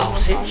that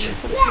sausage.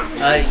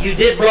 You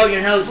did blow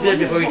your nose good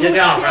before you took it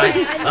off, right?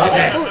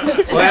 Okay.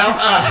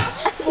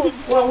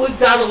 Well, we've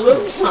got a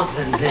little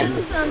something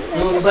then.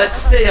 But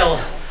still,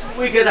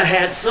 we could have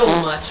had so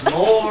much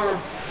more.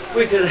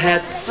 We could have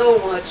had so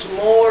much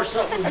more,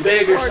 something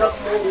bigger,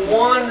 something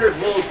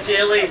wonderful,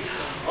 Jilly.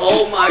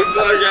 Oh my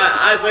gosh,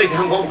 I think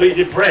I'm going to be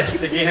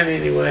depressed again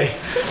anyway.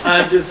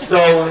 I'm just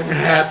so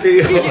unhappy.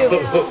 You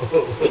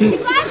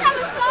might have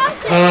a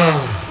sausage. What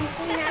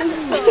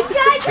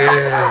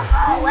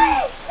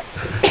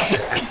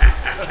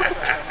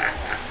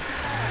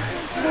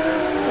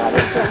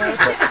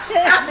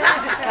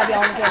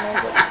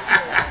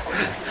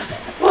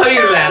are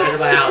you laughing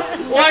about?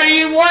 What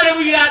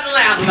have you got to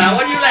laugh about?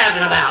 What are you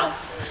laughing about?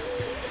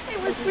 It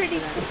was pretty.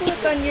 The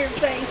look on your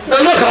face.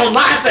 The look on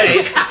my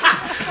face?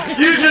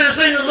 You should have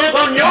seen the look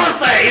on your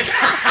face.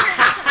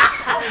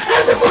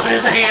 That's the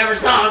funniest thing I ever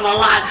saw in my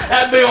life.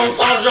 That big old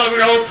sausage, you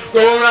know,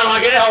 going around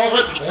like an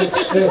elephant.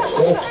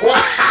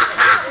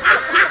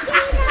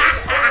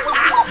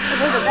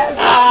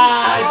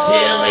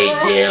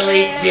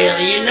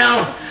 Jilly.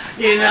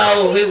 You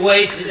know, we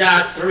wasted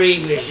our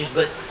 3 wishes,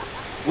 but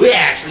we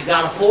actually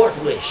got a 4th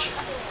wish.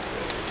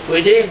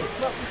 We did.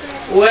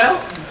 Well,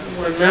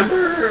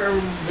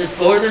 remember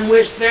before them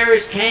wish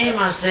fairies came,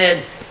 I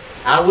said,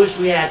 I wish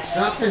we had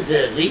something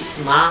to at least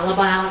smile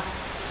about.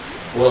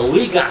 Well,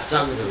 we got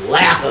something to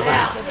laugh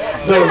about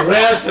the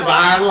rest of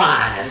our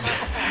lives.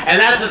 And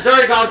that's a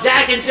story called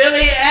Jack and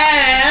Jilly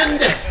and...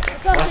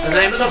 What's the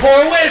name of the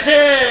 4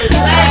 wishes?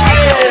 Thank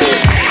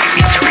you!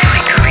 It's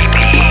really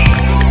creepy.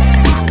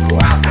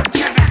 Welcome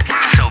to the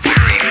So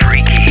very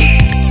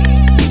freaky.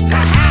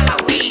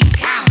 Halloween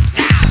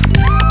countdown.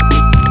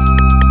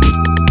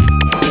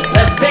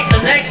 Let's pick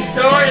the next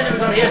story and then we're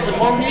going to hear some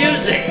more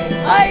music.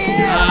 Oh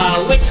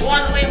yeah. Which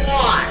one do we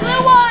want?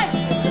 Blue one.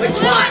 Which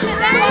one?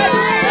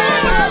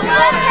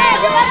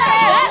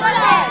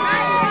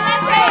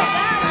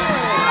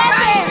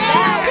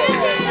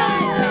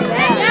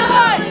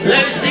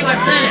 Let me see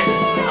what's in it.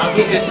 I'll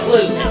give you a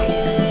clue.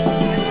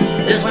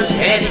 This one's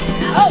heady.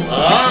 Oh,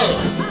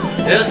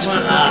 this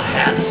one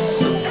has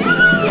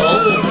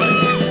gold.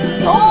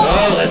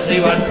 Oh, let's see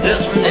what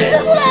this one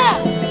is.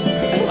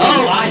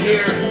 Oh, I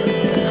hear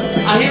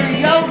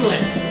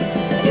yodeling.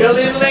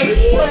 Yodeling.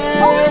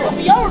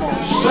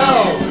 So,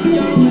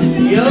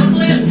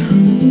 yodeling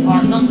or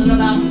something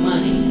about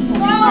money.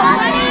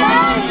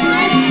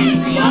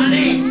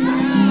 Money.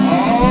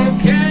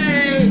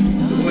 Okay.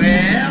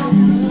 Well,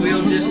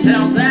 we'll just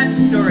tell that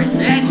story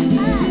next.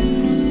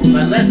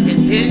 But let's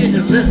continue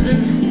to listen.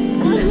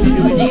 Let's see, do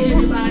we need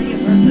anybody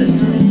for the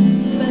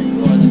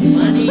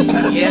money?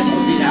 Yes,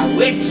 we need our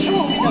witch.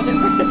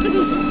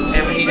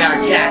 And we need our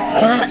jack.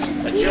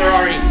 But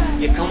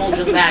you come on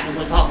to the back and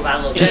we'll talk about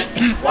it a little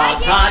bit. While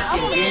Todd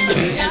continues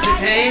to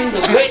entertain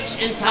the witch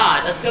and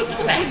Todd. Let's go to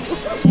the back.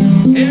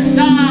 Here's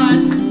Todd.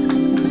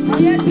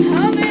 Yes,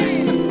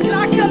 coming. Can I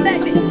come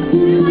back?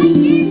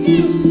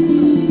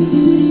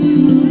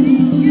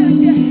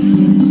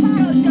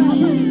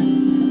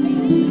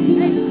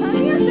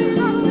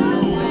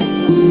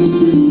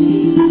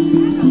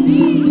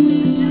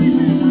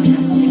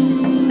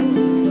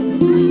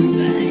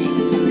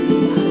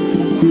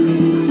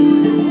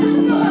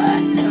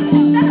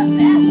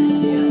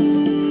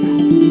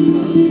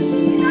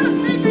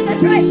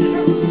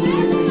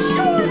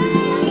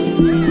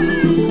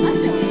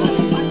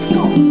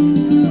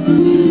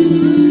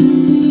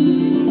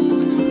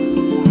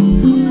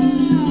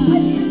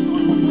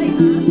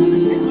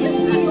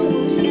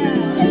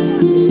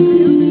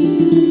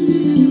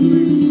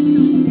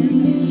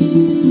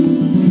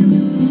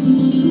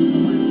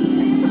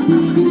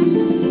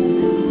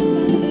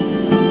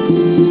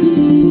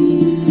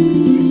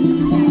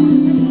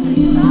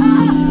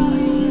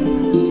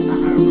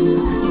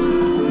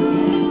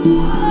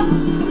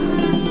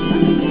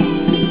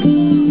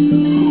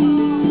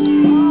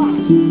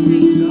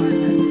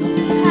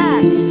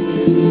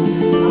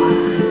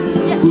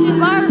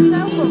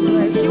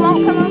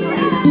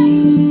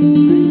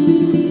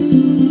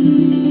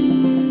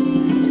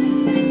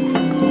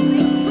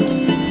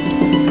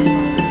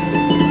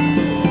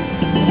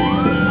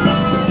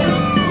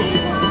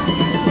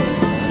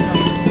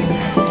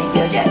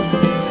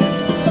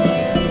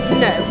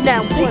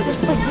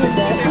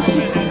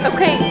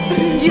 Okay,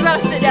 you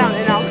gotta sit down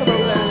and I'll come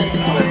over there.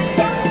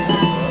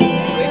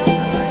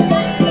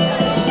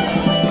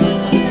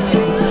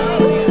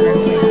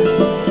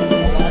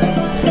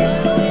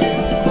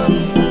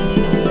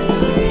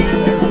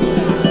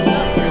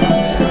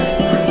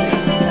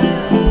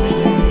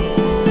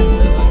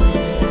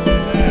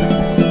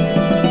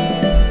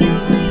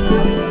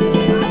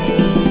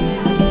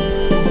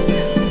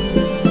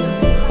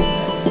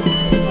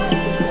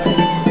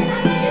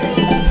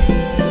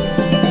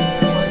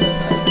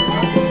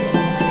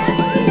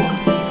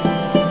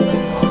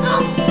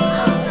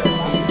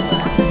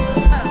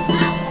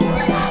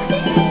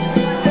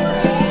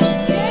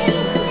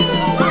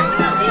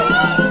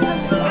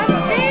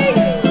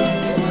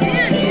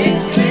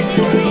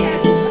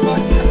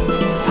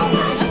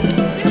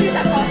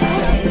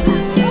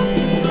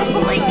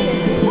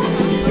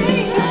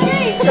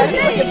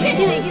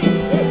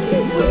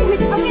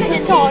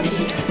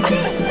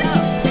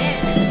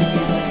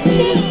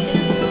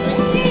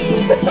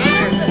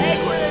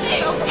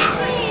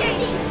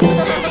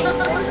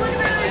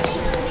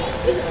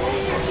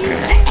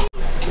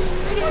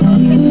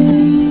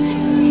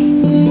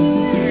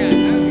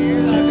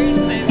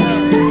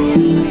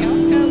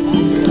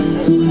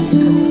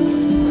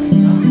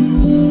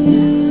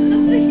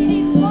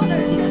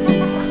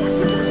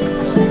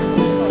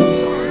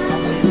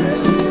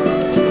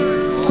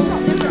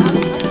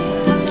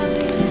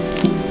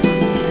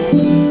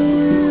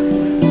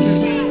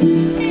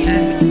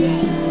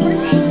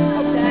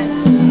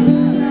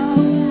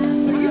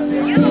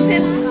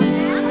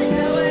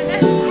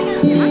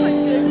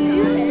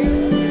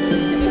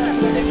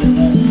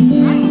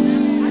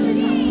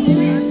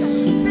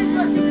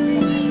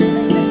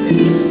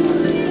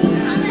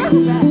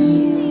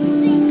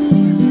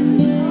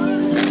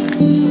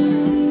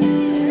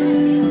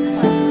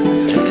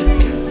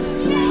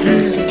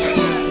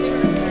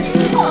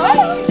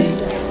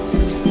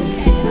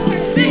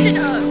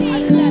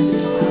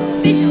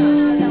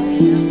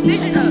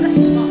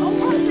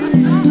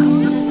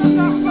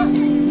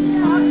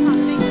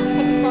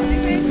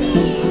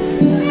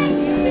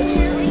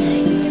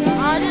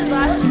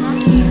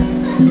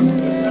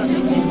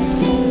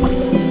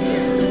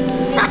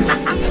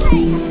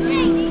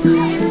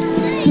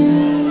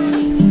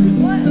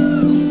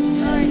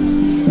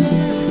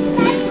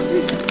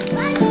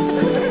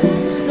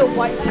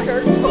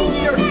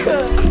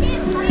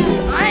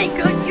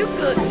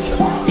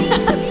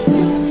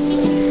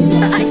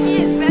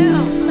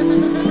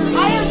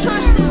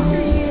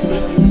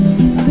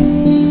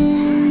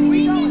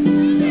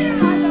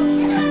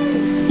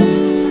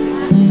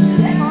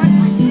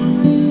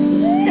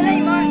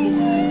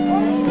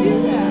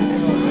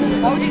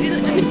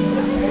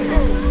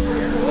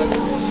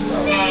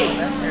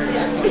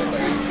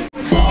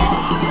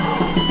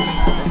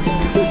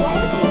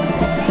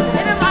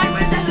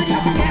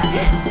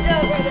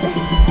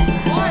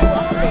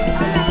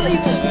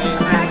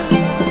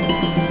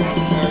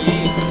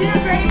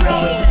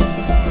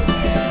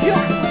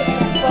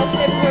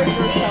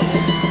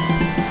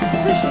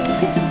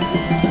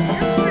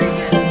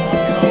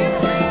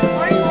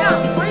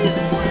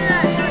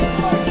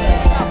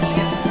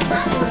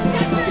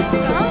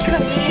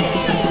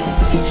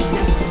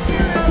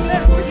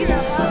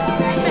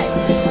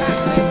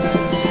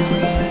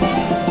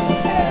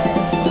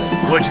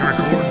 What you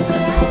recording?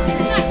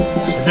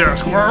 Is there a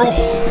squirrel?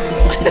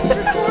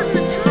 Recording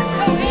the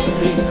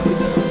tree.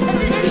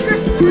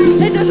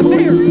 Hey, there's a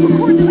bear.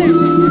 Record the bear.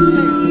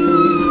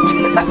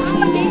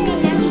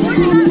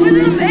 Where's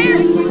the bear?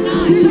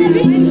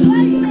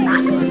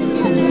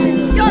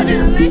 Yo,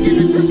 there's a fish in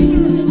the tree.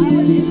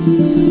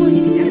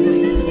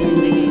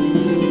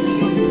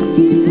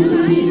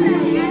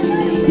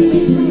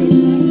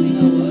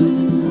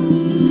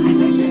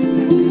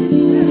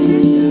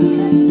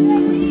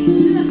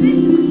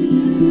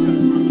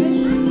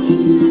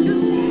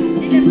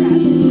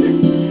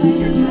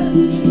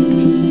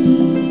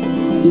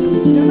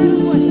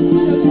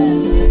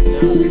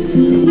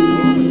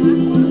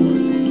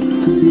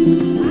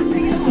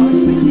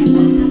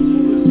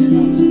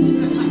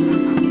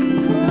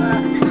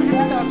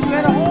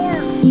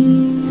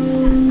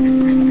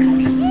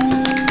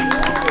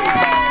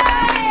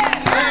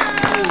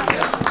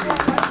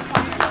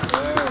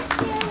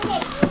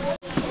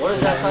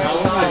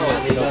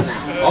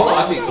 Oh,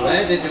 I'd be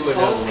glad to do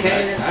another one.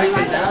 Okay, let's do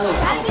another one.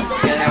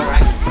 Get out where I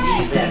can see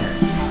you better.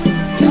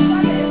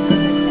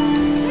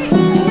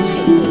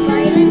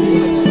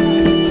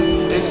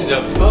 This is a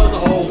fun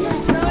old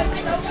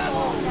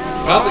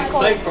probably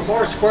played for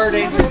more square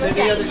dances than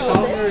any other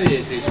song there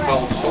is. It's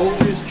called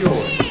Soldier's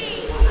Joy.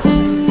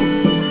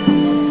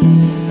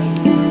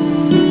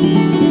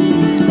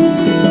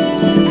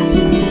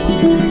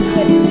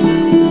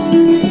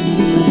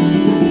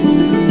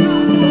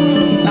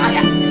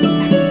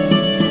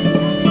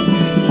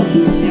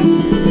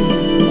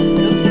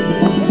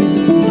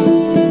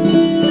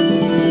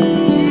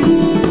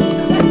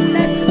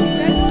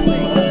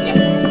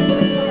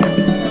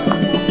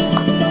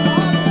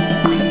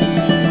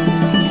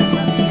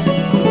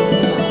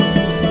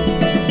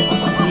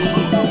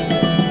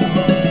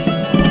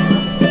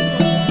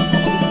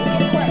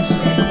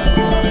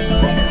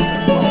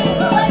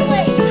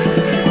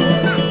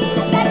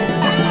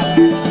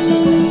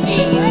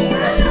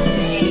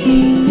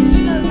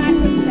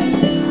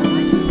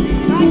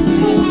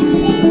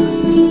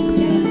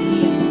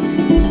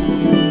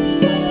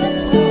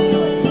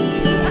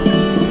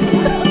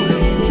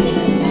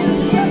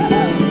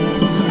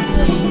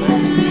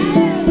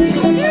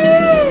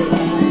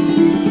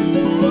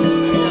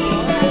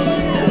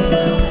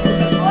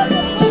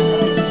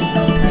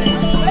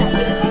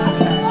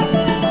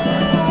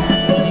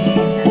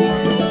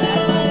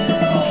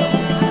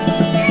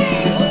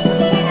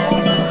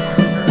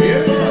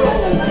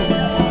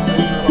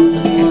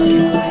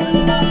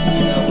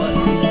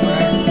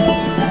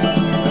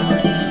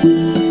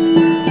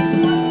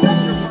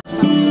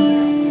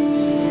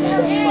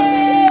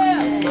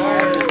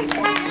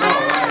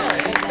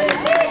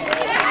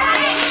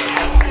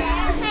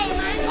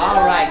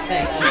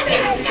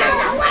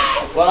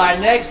 Well, our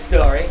next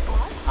story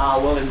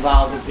will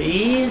involve the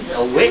bees,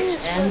 a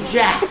witch, and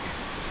Jack.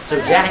 So,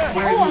 Jack,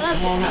 where are you?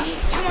 Come on up.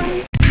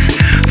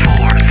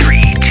 4,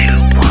 3, 2,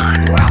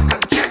 1.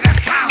 Welcome to the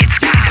count. It's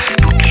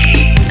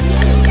spooky.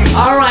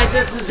 All right,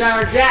 this is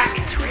our Jack,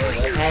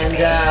 and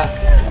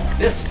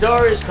this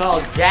story is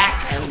called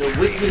Jack and the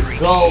Witch's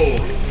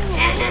Gold.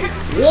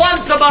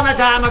 Once upon a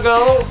time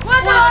ago,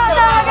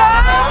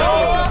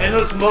 in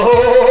the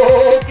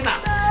Smoky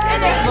Mountains,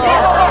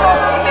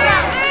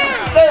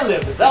 there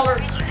lived a feller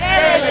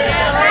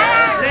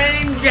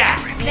named Jack.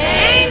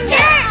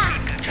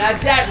 Now,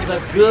 Jack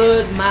was a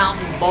good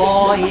mountain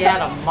boy. He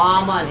had a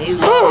mama, and he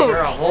loved her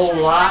a whole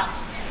lot.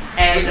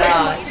 And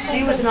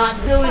she was not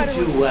doing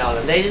too well,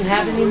 and they didn't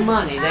have any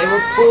money. They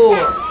were poor,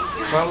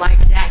 sort of like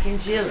Jack and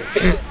Jilly.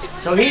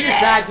 So he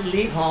decided to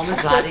leave home and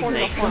try to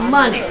make some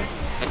money.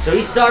 So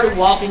he started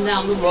walking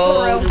down the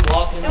road and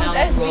walking down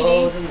the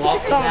road and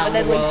walking down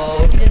the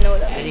road.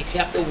 And he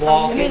kept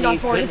walking. He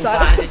couldn't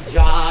find a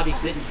job. He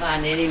couldn't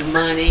find any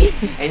money.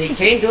 And he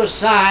came to a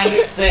sign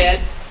that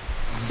said,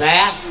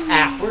 Bass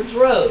Backwards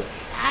Road.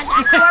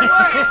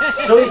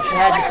 So he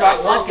had to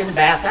start walking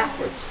bass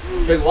backwards.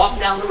 So he walked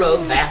down the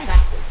road, bass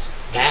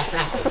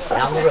backwards,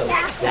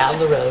 down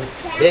the road.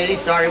 Then he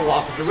started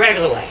walking the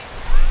regular way.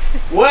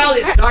 Well,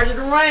 it started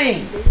to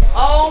rain.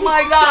 Oh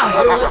my gosh,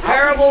 it was a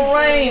terrible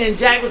rain, and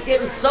Jack was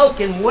getting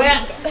soaking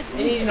wet, and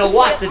he didn't know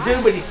what to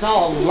do, but he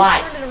saw a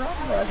light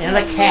in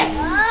a cabin.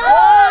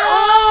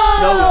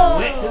 So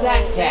he went to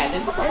that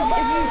cabin,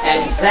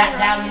 and he sat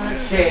down in a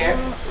chair,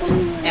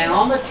 and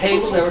on the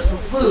table there was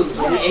some food,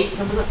 so he ate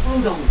some of the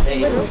food on the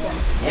table.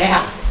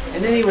 Yeah,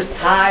 and then he was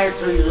tired,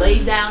 so he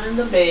laid down in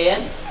the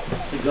bed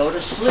to go to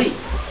sleep.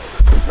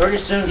 Pretty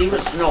soon he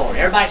was snoring.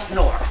 Everybody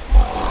snore.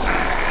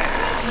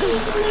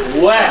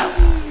 Well,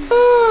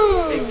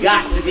 it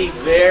got to be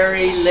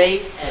very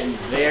late and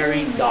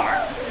very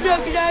dark.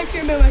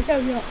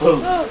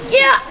 Boom.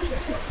 Yeah.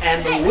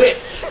 And the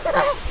witch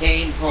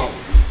came home.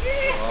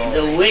 And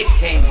the witch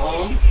came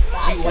home.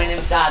 She went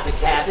inside the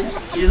cabin.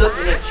 She looked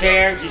in a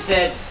chair and she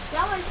said,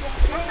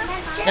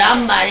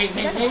 somebody's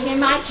been sitting in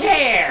my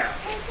chair.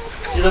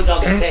 She looked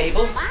on the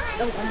table.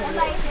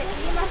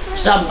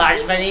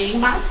 Somebody's been eating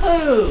my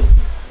food.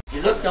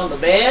 She looked on the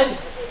bed.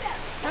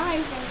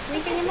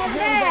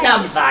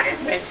 Somebody's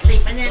been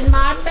sleeping in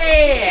my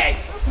bed.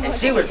 And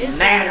she was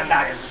mad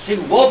about it. She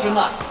woke him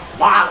up.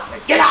 Violently.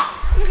 Get up!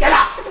 Get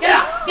up! Get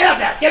up! Get up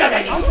there! Get up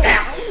there, you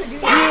snap!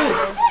 You!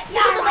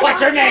 What's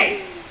her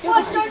name?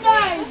 What's her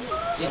name?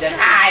 She said,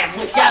 I am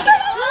Witch Chubby.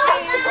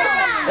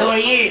 Who are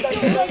you?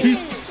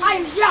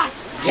 I'm Jack.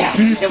 Jack.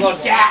 She said, well,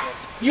 Jack,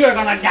 you're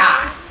gonna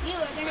die. You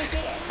are gonna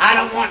get I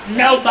don't want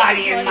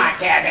nobody in my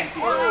cabin.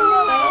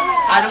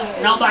 I don't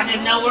want nobody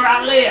to know where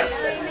I live.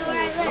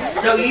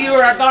 So you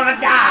are gonna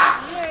die.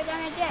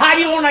 How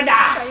do you want to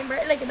die? How do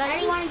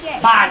you want to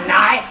get? By a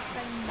knife?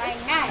 By a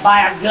knife. By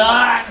a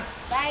gun?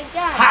 By a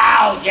gun.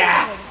 How,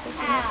 Jack?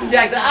 How?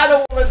 Jack said, I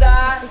don't want to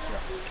die.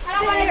 I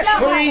don't want to go.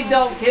 Please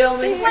don't kill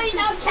me. Please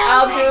don't kill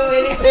I'll me. do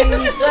anything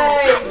you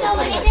say. I'll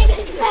do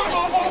anything you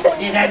say.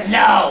 She said,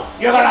 no,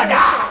 you're gonna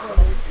die.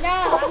 No,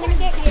 I'm gonna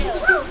get you.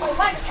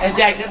 And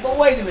Jack said, but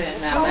wait a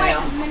minute now, Wait a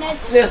ma'am. minute.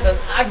 Listen,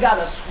 I got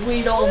a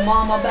sweet old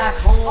mama back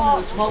home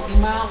in the Smoky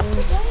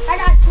Mountains. I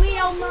got sweet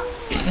old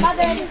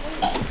mother.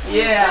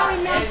 Yeah,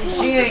 and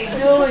she ain't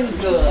doing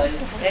good,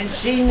 and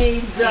she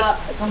needs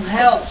some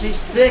help. She's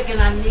sick,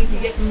 and I need to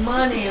get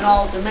money and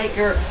all to make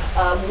her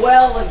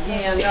well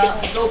again.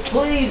 So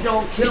please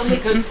don't kill me,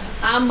 because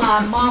I'm my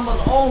mama's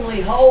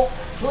only hope.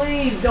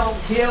 Please don't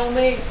kill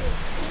me.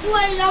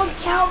 Please don't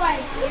kill me.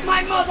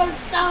 My mother's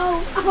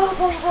stone.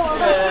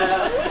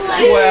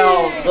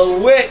 Well, the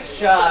witch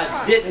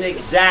didn't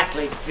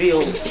exactly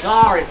feel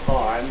sorry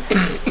for him,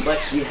 but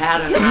she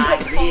had an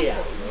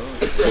idea.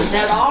 She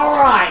said, all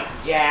right,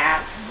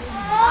 Jack.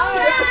 All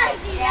right,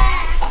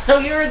 Jack. So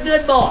you're a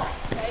good boy.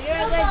 You're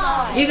a good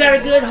boy. You got a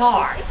good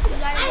heart. You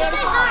got a good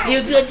heart.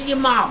 You're good to your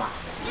mama.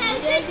 You're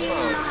good to your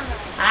mama.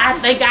 I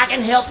think I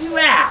can help you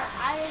out.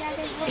 I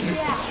think I can help you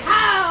out.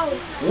 How?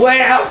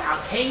 Well,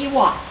 I'll tell you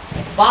what.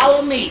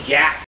 Follow me,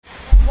 Jack.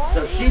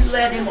 So she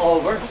led him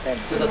over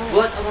to the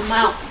foot of a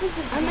mountain.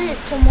 I meant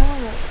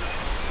tomorrow.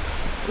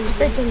 You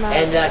said tomorrow.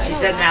 And she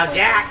said, now,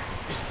 Jack,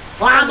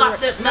 climb up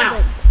this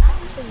mountain.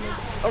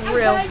 A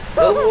real.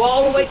 Go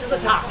all the way to the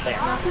top there.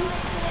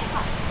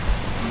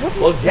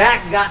 Well,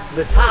 Jack got to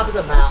the top of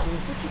the mountain.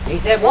 He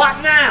said,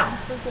 what now?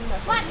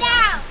 What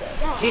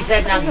now? She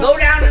said, now go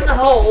down in the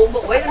hole,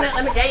 but wait a minute,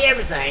 let me tell you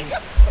everything.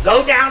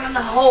 Go down in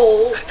the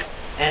hole,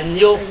 and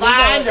you'll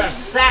find a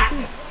sack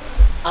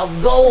of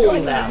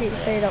gold down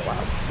there.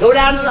 Go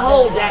down in the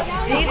hole, Jack,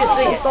 and see if you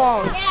see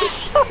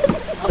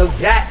it. So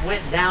Jack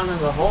went down in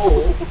the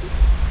hole,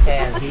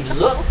 and he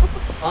looked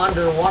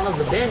under one of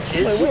the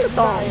benches,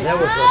 and there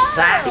was a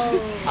sack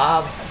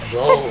of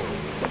gold.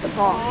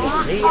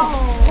 You see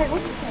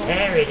it?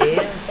 There it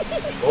is.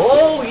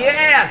 Oh,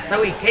 yeah.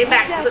 So he came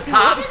back to the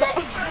top.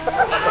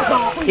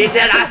 He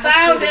said, I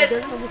found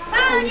it.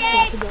 Found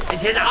it. He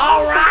said,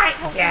 all right,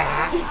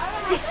 Jack.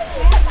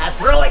 Now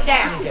throw it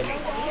down to me.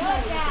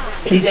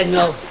 He said,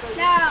 no.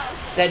 No.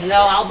 He said,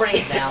 no, I'll bring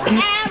it down.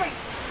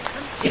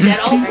 He said,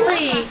 oh,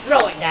 please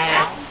throw it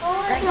down.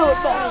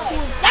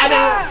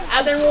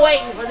 I've been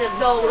waiting for this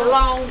gold a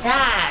long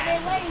time. I've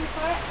been waiting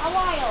for it a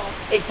while.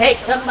 It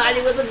takes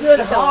somebody with a good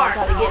heart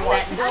to get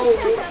that gold.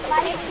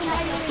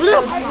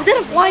 Was that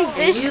a flying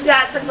fish? If you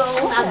got the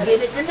gold, now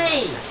give it to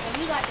me.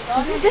 You got the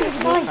gold. Is that a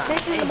flying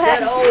fish in He the said,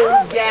 back?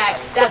 oh, Jack,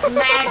 that's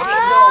magic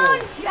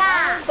gold.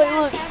 Yeah. But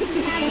look.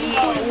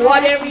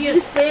 Whatever you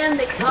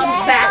spend, it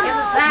comes back in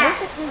the sack.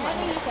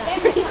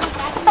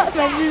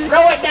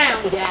 Throw it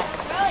down, Jack.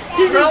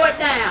 Throw it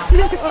down.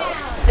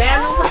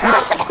 Stand on the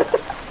top.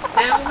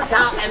 Stand on the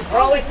top and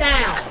throw it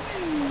down.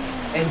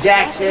 And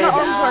Jack said,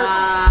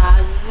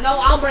 no,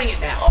 I'll bring it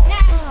down.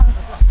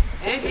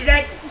 And she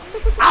said,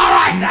 all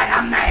right, Jack,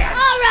 I'm mad.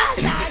 All right,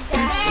 Jack.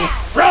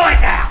 Throw it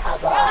down.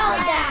 Throw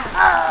it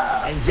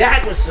down. And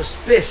Jack was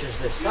suspicious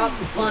that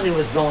something funny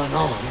was going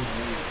on.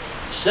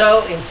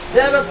 So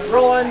instead of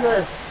throwing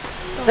the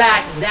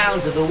sack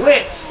down to the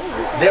witch,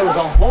 there was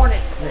a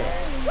hornet's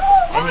nest.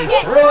 And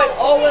he threw it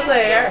over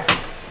there,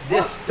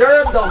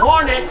 disturbed the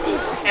hornets,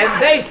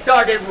 and they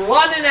started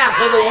running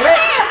after the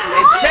witch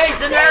and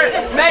chasing her,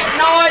 make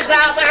noise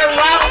out there,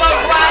 rattle them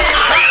around,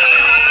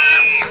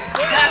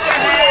 clap their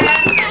hands,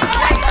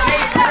 they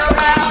chased her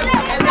around,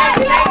 and they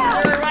chased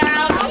her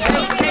around,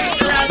 they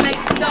chased her around, they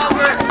stung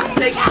her,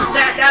 they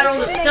sat down on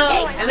the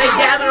stump, and they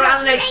gathered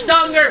around, and they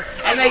stung her,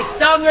 and they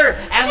stung her,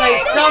 and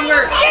they stung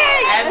her,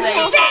 and they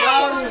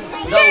stung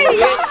the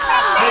witch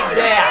to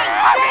death.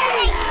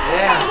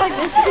 Yeah. So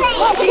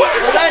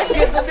let's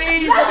give the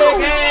bees a big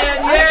hand.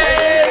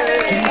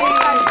 Yay!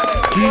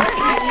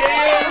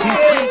 Yay!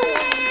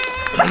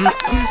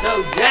 So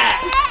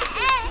Jack,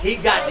 he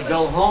got to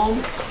go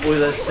home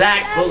with a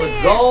sack full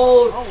of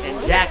gold,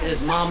 and Jack and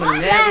his mama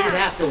never would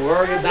have to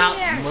worry about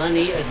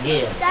money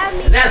again.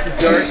 And that's a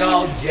story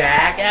called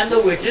Jack and the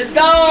Witch's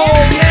Gold.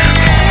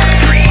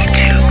 Yeah! 3,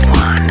 2,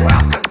 1.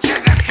 Welcome to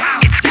the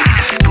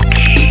countdown.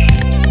 Spooky.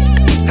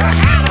 The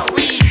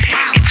Halloween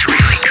count. It's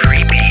really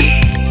creepy.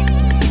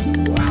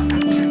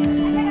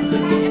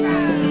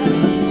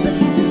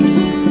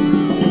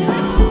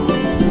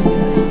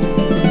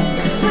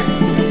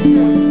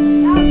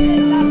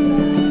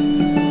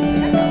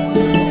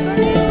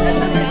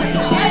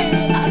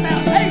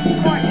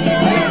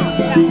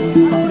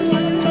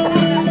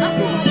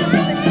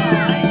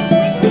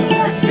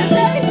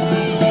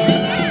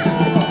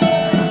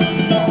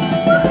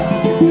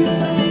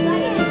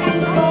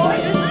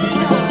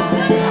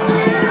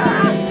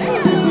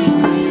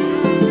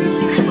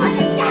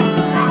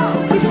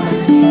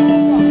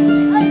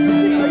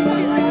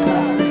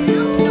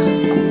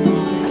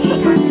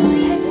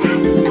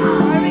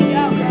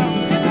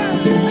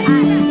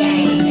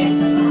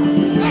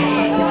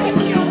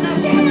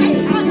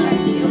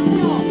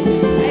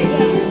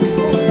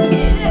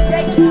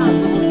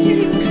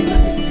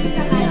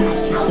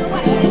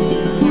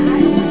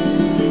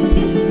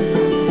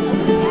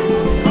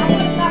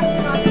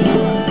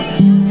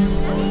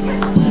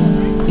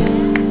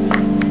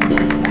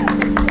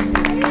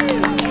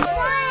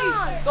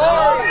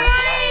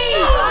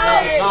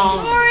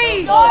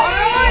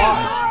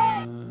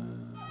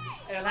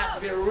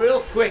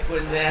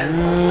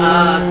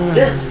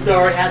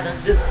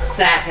 This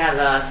sack has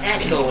an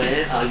echo in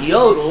it, a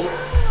yodel,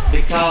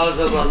 because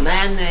of a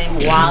man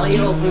named Wiley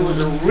Oakley, who was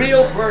a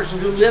real person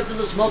who lived in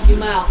the Smoky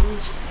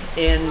Mountains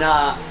in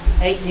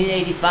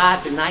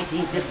 1885 to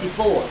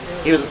 1954.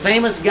 He was a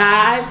famous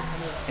guy,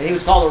 and he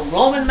was called the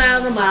Roman Man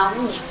of the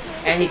Mountains,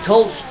 and he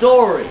told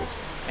stories.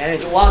 And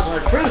if it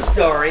wasn't a true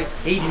story,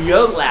 he'd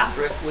yodel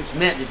after it, which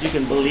meant that you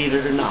can believe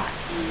it or not.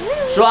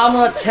 So I'm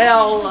going to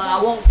I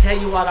won't tell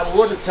you what I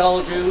would have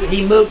told you.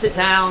 He moved to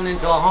town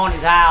into a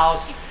haunted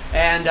house,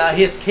 and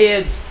his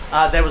kids,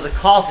 there was a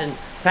coffin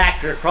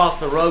factory across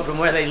the road from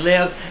where they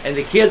lived, and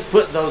the kids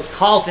put those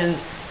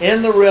coffins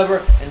in the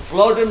river and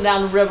floated them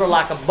down the river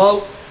like a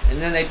boat,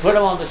 and then they put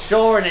them on the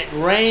shore, and it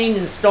rained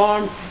and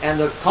stormed, and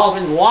the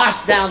coffin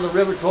washed down the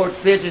river towards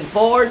Pigeon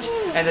Forge,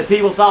 and the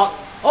people thought,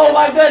 oh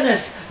my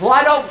goodness,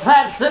 White Oak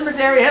Flat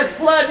Cemetery has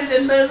flooded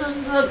and there's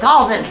the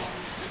coffins.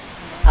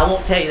 I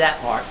won't tell you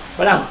that part,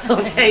 but I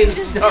will tell you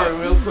the story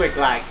real quick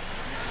like.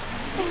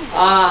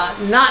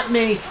 Not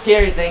many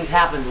scary things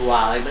happened to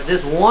Wiley, but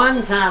this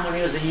one time when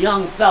he was a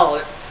young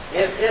fellow,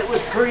 it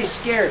was pretty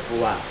scary for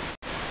a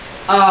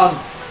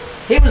while.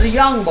 He was a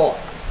young boy,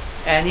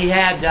 and he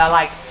had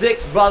like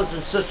 6 brothers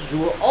and sisters who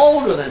were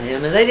older than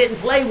him, and they didn't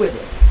play with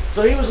him.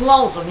 So he was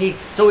lonesome.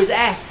 So he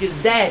asked his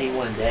daddy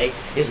one day,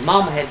 his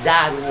mama had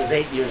died when he was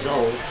 8 years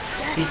old.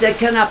 He said,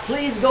 can I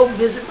please go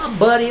visit my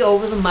buddy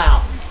over the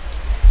mountain?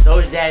 So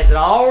his daddy said,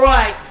 all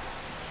right,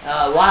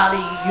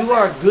 Wiley, you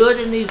are good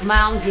in these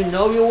mountains, you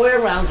know your way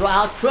around, so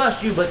I'll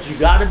trust you, but you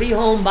got to be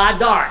home by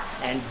dark.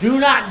 And do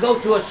not go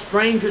to a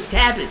stranger's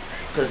cabin,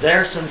 because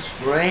there are some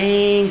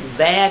strange,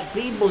 bad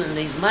people in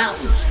these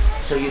mountains.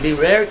 So you be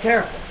very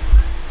careful.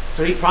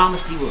 So he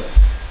promised he would.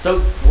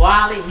 So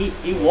Wiley,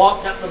 he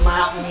walked up the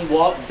mountain, he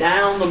walked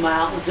down the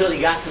mountain until he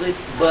got to his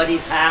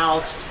buddy's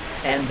house,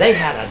 and they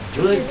had a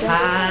good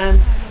time.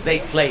 They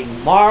played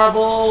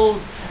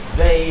marbles,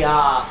 they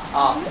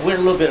went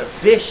a little bit of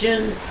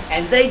fishing,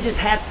 and they just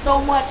had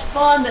so much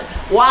fun that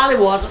Wiley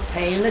wasn't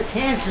paying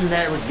attention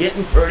that it was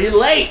getting pretty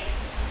late.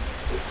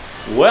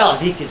 Well,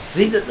 he could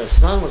see that the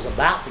sun was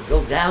about to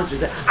go down, so he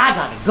said, I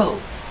gotta go.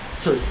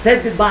 So he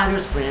said goodbye to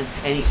his friend,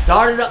 and he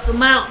started up the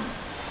mountain.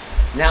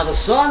 Now the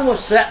sun was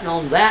setting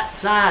on that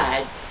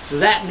side, so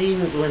that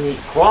means when he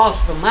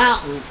crossed the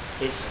mountain,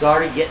 it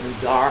started getting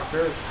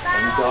darker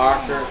and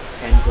darker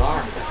and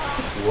darker.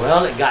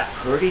 Well, it got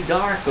pretty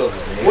dark over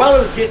there. Well,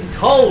 it was getting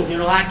cold, you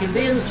know, I can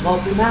be in the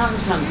Smoky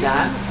Mountains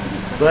sometime.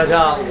 But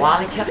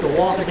Wiley kept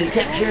walking, but he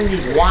kept hearing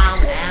these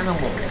wild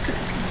animals.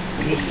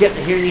 he kept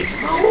hearing these,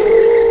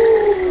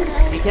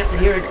 he kept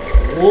hearing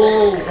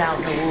wolves out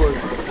in the woods.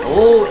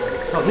 Oh,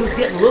 so he was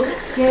getting a little bit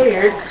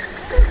scared.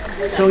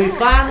 So he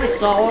finally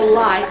saw a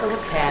light of a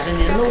cabin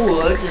in the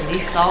woods, and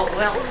he thought,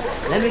 well,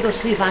 let me go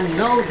see if I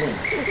know them.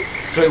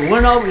 So he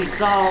went over, he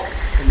saw,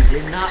 he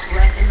did not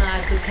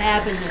recognize the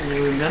cabin, and he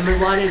remembered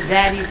what his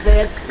daddy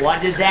said.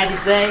 What did daddy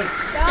say?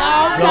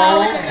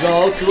 Don't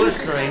go to a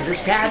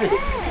stranger's cabin.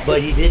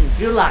 But he didn't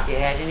feel like he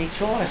had any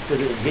choice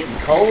because it was getting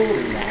cold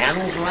and the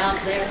animals were out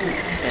there,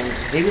 and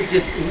he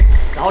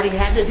thought he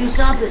had to do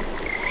something.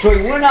 So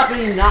he went up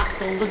and he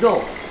knocked on the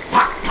door.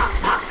 Pop, pop,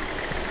 pop.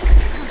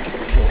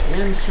 So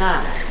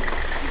inside,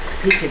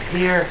 he could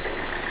hear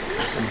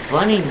some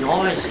funny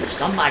noises,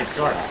 somebody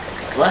sort of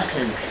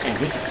fussing, and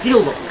he could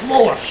feel the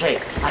floor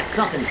shake like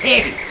something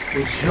heavy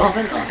was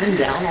jumping up and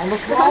down on the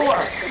floor.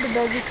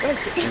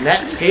 And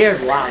that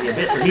scared Wiley a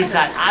bit, so he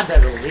decided, I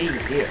better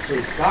leave here. So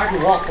he started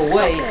to walk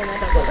away,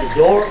 but the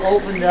door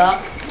opened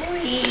up,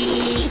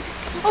 and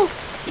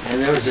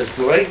there was this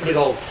great big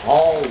old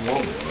tall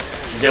woman.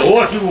 She said,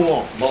 what you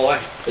want, boy?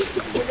 He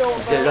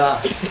said,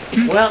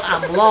 well,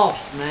 I'm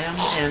lost, ma'am,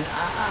 and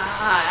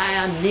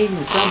I'm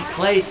needing some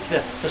place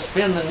to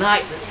spend the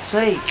night that's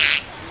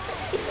safe.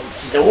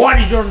 She said, what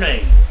is your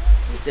name?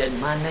 He said,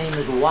 my name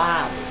is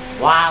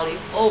Wiley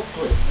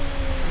Oakley.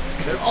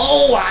 He said,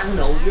 oh, I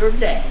know your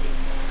daddy.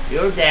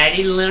 Your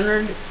daddy,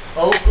 Leonard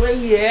Oakley?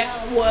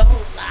 Yeah,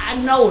 well, I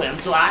know him,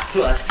 so I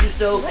trust you.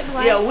 So,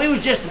 yeah, we was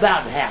just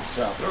about to have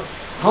supper.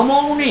 Come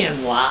on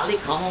in, Wiley,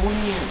 come on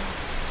in.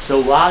 So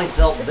Wiley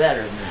felt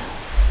better now.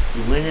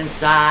 He went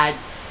inside.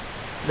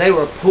 They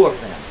were a poor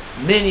family.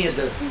 Many of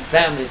the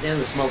families in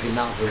the Smoky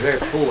Mountains were very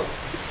poor.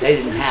 They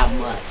didn't have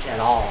much at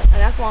all.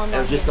 There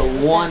was just a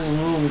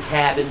one-room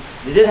cabin.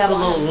 They did have a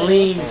little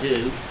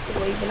lean-to,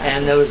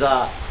 and there was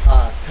a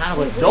kind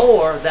of a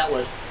door that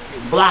was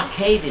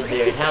blockaded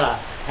there. It had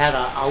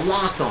a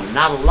lock on it.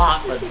 Not a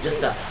lock, but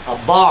just a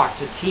bar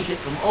to keep it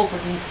from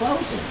opening and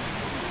closing.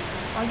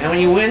 And when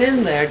you went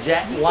in there,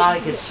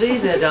 Wiley could see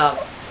that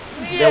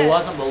there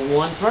wasn't but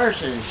one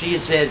person. And she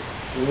had said,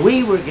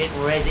 we were getting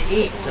ready to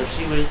eat, so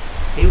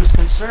he was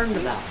concerned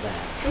about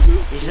that.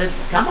 He said,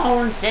 come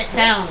on, sit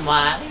down,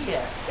 Wiley.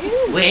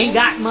 We ain't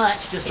got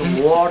much, just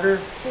some water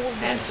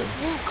and some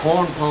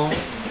corn pone.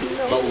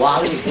 But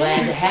Wiley was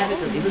glad to have it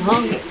because he was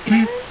hungry.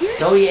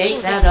 So he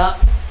ate that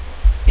up,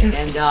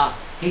 and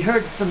he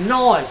heard some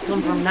noise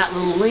come from that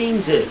little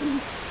lean-to.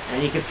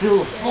 And he could feel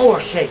the floor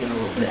shaking a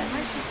little bit.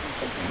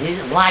 And he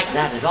didn't like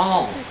that at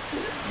all.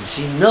 And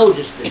she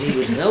noticed that he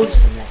was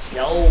noticing that. She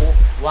said, oh,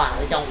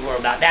 Wiley, don't worry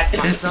about it. That's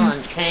my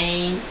son,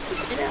 Cain.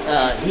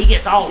 He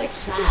gets all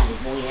excited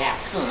when we have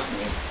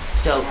company.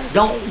 So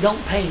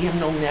don't pay him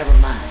no never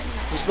mind.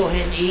 Just go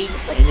ahead and eat,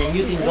 and then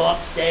you can go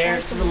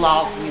upstairs to the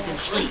loft and you can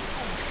sleep.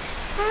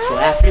 So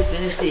after he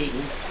finished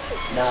eating,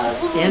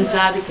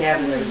 inside the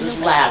cabin there was this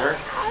ladder.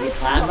 So he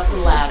climbed up the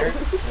ladder.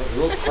 There was a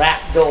little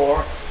trap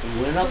door.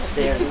 He went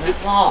upstairs and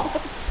went loft.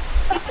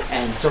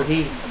 And so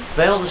he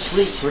fell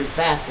asleep pretty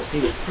fast because he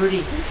was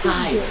pretty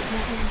tired.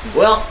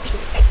 Well,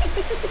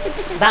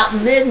 about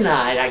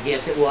midnight, I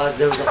guess it was,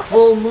 there was a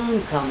full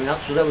moon coming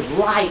up, so there was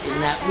light in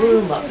that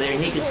room up there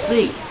and he could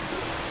see.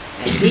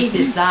 And he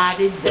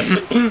decided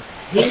that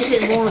he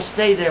didn't want to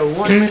stay there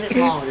 1 minute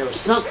longer. There was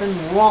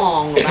something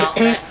wrong about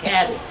that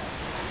cabin.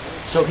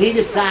 So he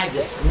decided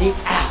to sneak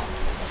out.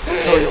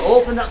 So he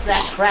opened up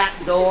that trap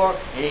door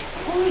and it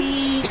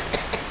squeaked.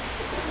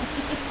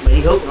 But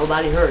he hoped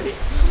nobody heard it.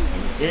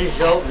 And he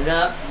finished opening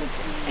up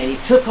and he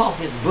took off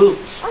his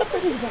boots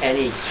and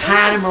he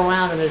tied them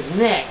around his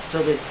neck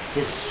so that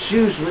his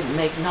shoes wouldn't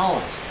make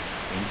noise.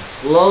 And he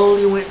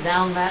slowly went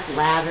down that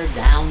ladder,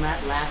 down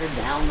that ladder,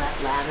 down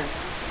that ladder.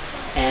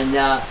 And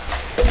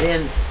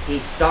then he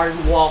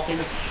started walking,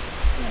 and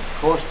of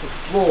course the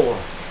floor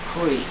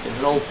creaked. There's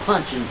an old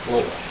punching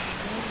floor.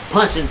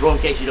 Punching floor,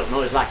 in case you don't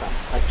know, is like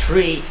a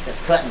tree that's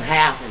cut in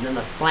half, and then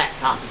the flat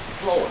top is the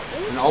floor.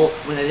 It's an old,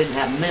 when they didn't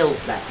have mills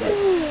back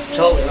then.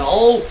 So it was an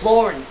old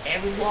floor, and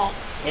every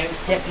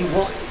step he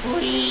walked,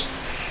 creaked.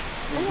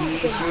 And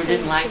he sure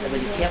didn't like it, but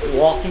he kept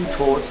walking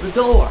towards the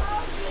door.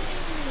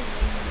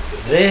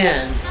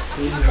 Then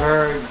he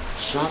heard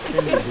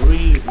something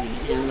breathing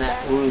in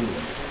that room.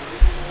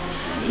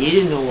 He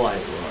didn't know what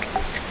it was.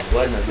 It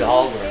wasn't a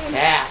dog or a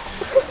cat,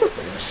 but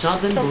there was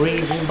something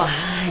breathing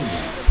behind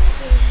him.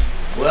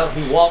 Well,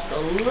 he walked a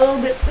little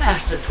bit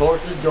faster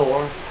towards the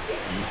door,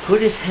 and he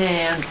put his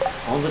hand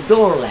on the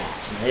door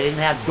latch. And they didn't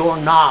have door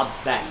knobs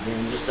back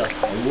then, just a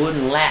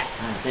wooden latch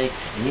kind of thing.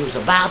 And he was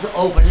about to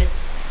open it,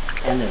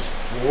 and this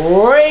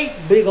great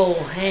big old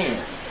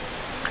hand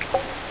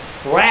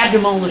grabbed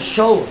him on the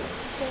shoulder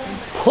and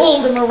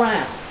pulled him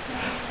around.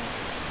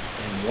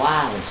 And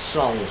Wiley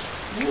saw this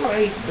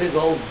great big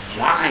old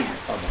giant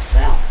of a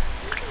fella.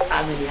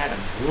 I mean, he had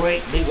a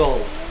great big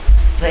old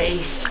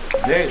face,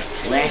 very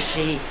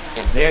fleshy,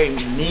 very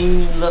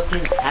mean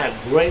looking, had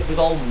a great big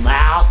old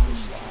mouth,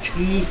 his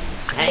teeth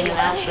hanging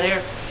out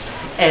there.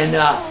 And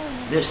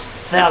this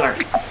feller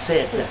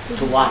said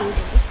to Wiley,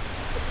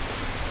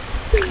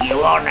 you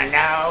want to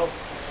know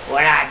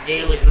what I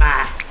do with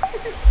my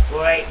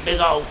great big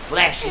old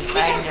fleshy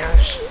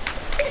fingers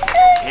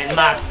and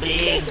my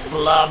big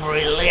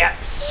blubbery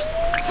lips.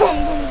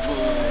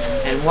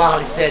 And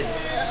Wiley said,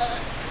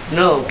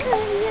 no,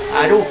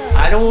 I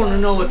don't want to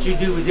know what you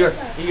do with your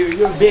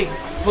big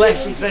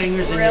fleshy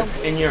fingers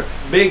and your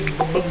big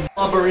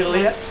blubbery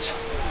lips.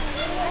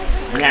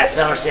 And that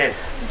fella said,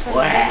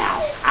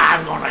 well,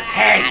 I'm gonna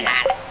tell you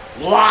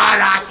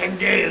what I can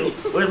do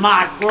with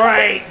my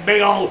great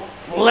big old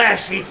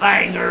fleshy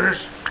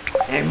fingers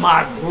and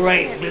my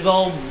great big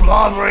old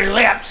blubbery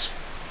lips.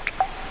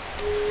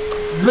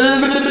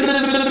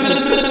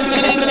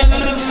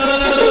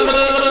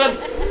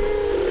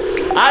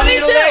 I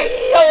need a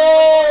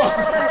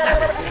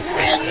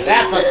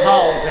That's a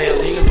tall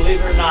tale, you can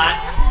believe it or not.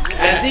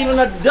 And it's even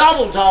a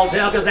double tall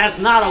tale because that's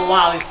not a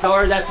Wiley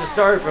story. That's a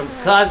story from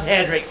Cuz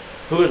Hedrick,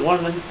 who is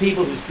one of the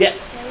people who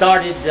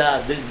started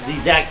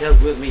these act tales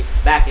with me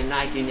back in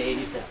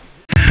 1987.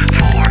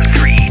 4,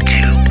 3,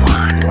 2,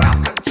 1.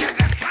 Welcome to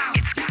the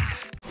countdown.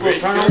 We'll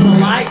turn on the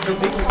lights so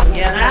people can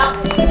get out.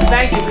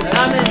 Thank you for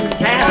coming and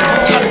passing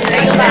on.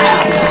 Take a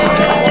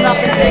bow.